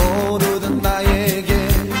슬픔도 모르던 나에게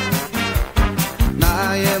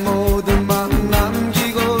나의 모든 마음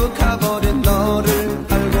남기고 가버린 너를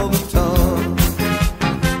알고부터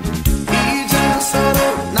이제 서로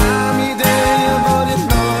남이 되어버린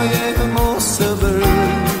너의 모습을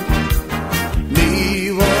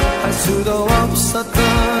미워할 수도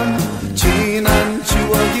없었던 지난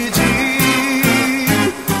추억이지.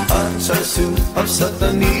 어쩔 수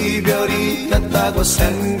없었던 이별이었다고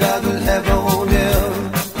생각을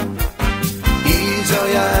해보면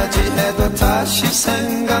잊어야지 해도 다시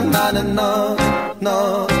생각나는 너.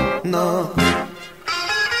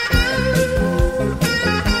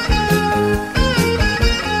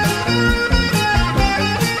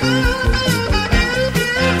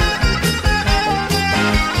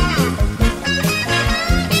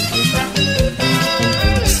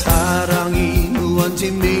 사랑이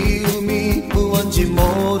무언지 미움이 무언지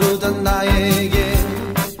모르던 나에게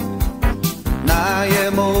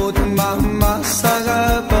나의 모든 마음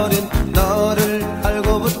맞사가버린 너를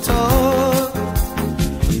알고부터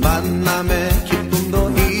만남의 기쁨도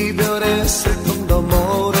이별의 슬픔도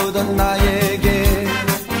모르던 나에게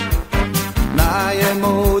나의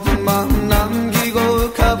모든 마음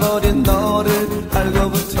남기고 가버린 너를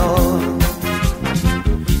알고부터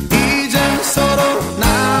이젠 서로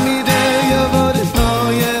남이 되어버린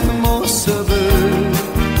너의 모습을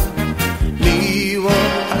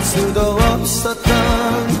미워할 수도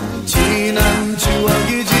없었던 지난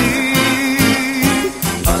추억이지.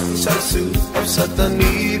 어쩔 수 없었던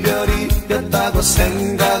이별이었다고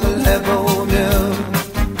생각을 해보면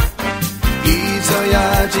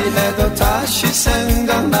잊어야지 해도 다시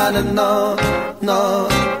생각나는 너.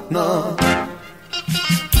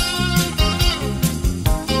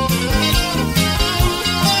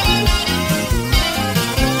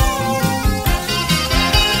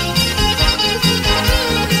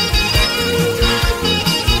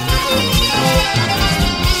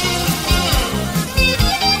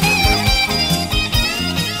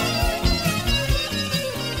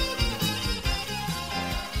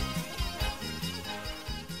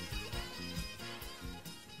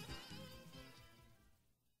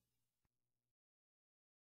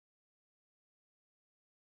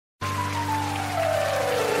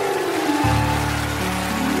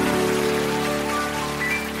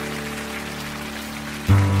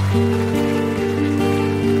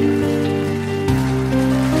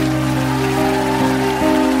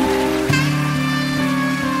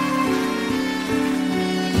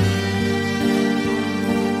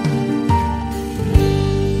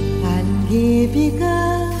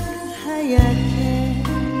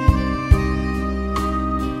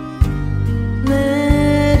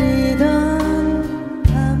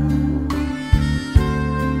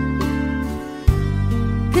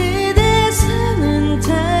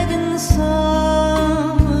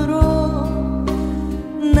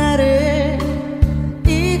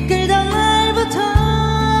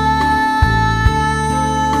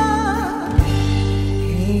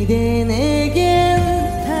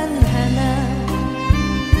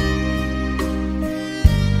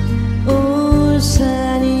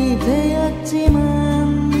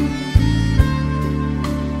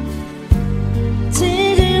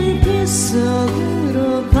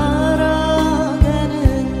 속으로 걸어가는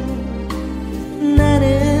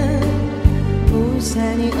나는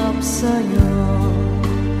우산이 없어요.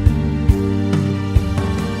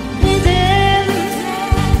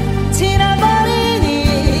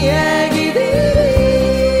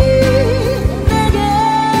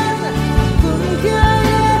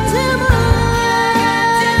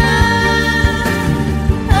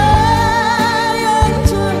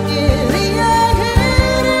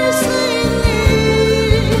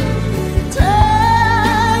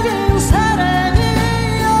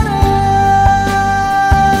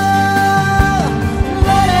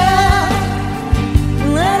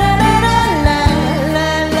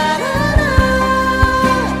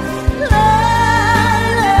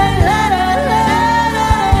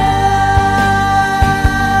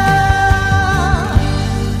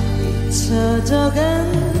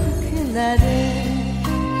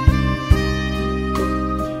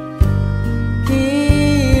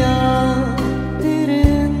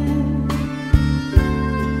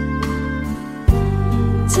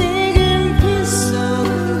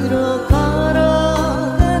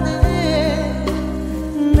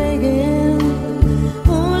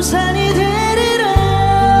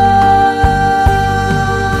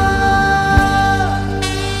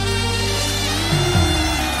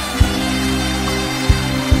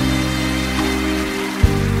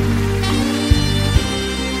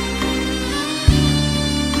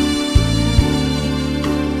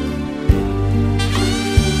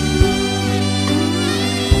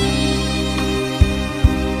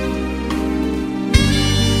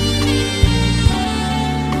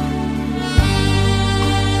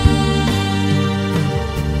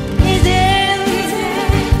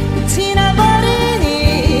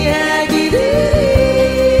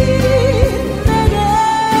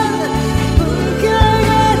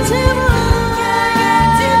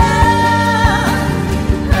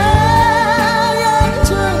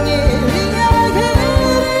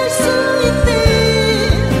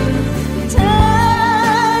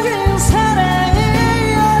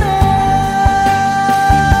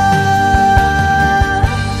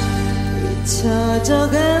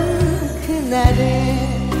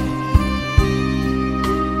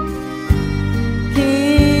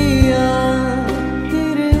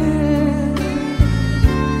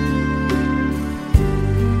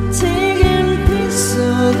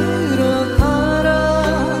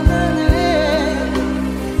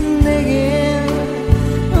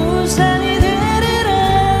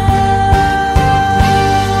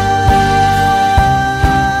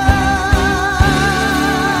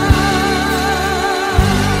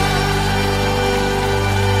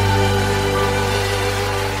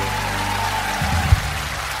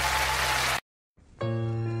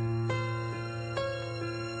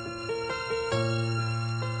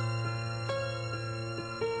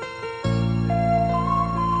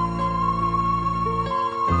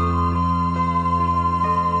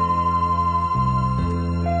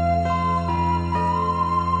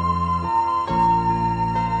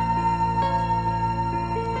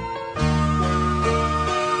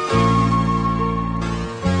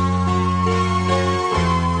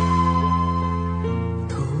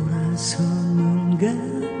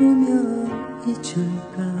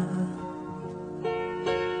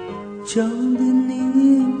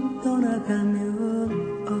 정든님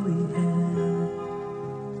떠나가면 어이해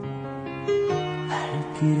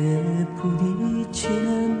발길에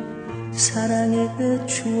부딪히는 사랑의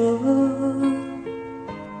추억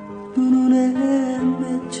두 눈에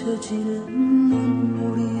맺혀지는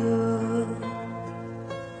눈물이여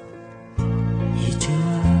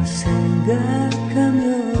이제와 생각하면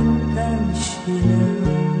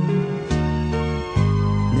당신은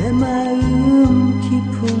내 마음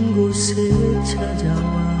깊은 곳에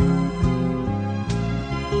찾아와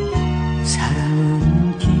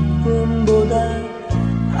사랑은 기쁨보다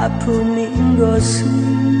아픔인 것을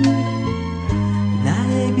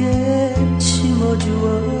나에게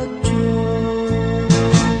심어주었죠.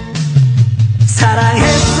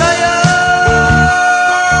 사랑했어요.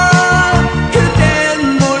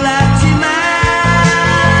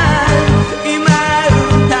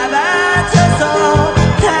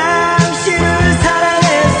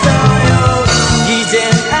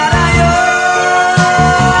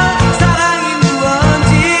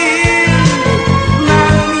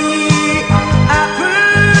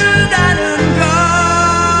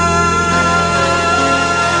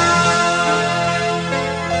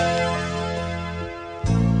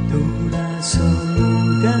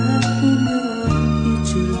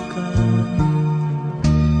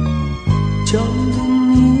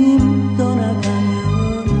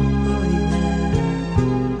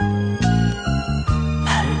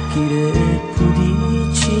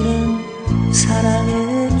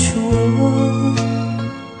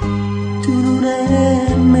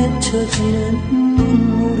 맺혀지는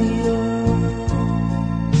눈물이여.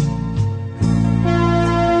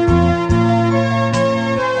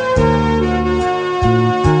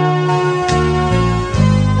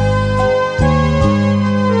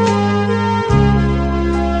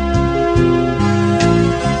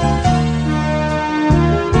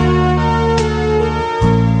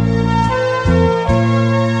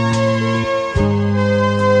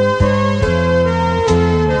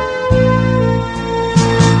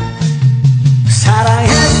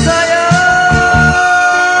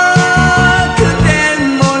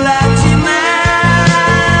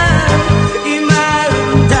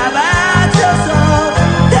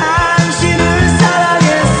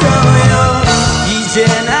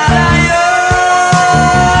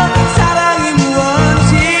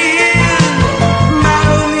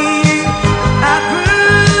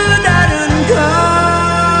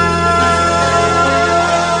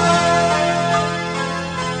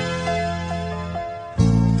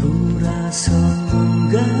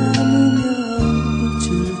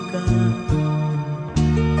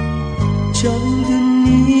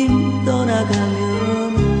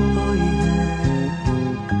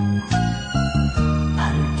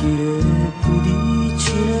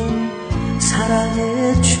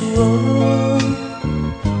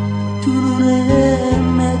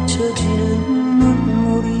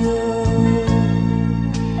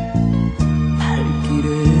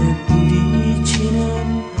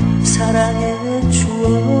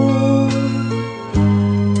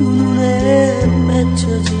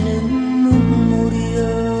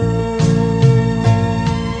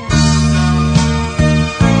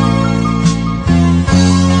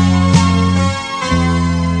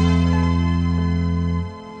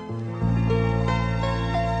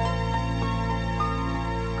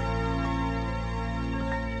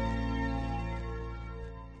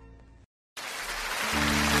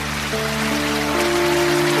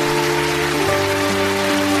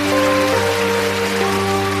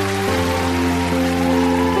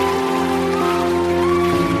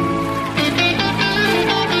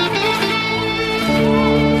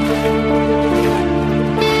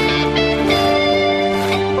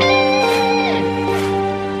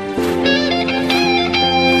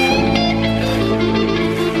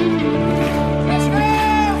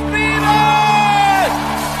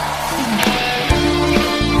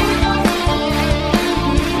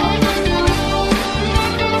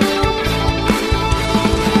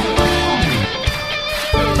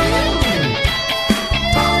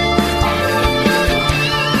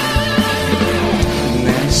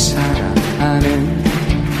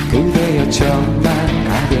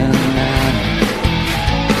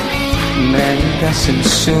 가슴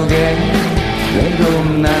속에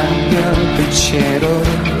외로움 남겨둔 채로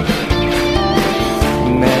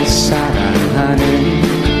내 사랑하는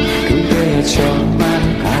그대의 저만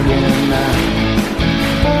가려나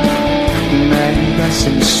내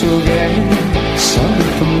가슴 속에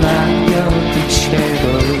서글픔 남겨둔 채로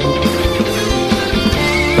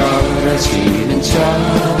떨어지는 저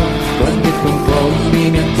번개풍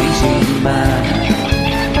보이면 뛰지마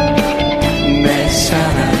내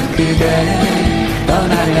사랑 그대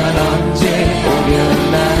떠나면 언제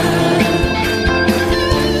오려나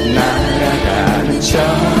날아가는 저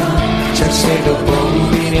절새도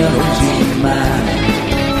보이며 오지마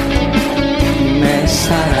내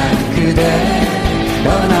사랑 그대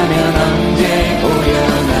떠나면 언제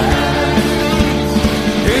오려나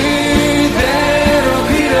그대로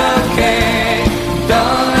그렇게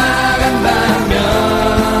떠나간다면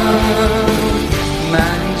난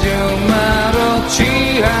정말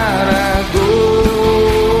어찌하라고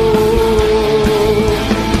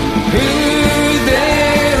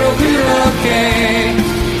그대로 그렇게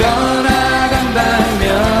떠나간다면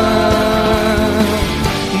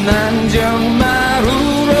난 정말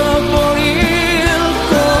울어버릴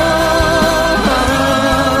거야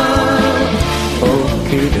오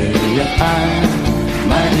그대여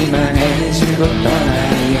한마디만 해주고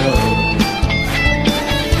떠나요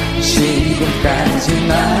지금까지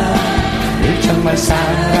나를 정말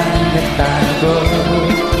사랑했다고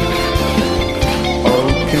오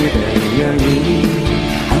그대여 이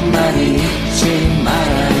한마디 잊지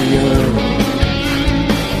말아요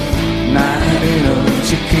나는 오직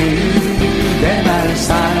그대만을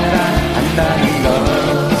사랑한다는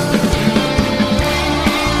것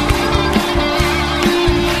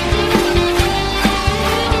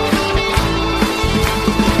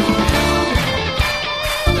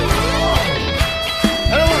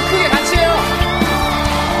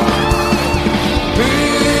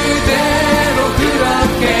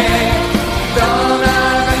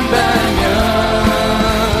떠나간다면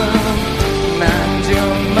난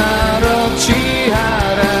정말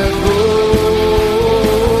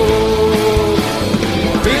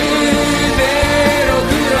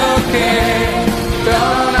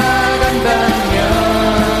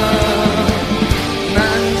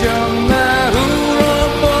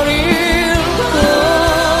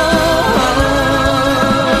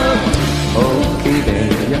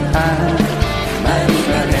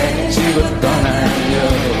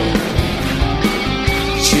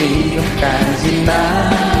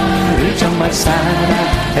날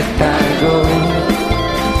사랑했다고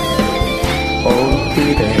오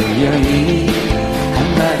그대여 이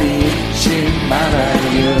한마디 잊지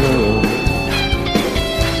말아요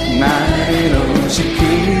나는 오직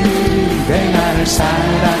그대 나를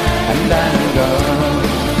사랑한다는 것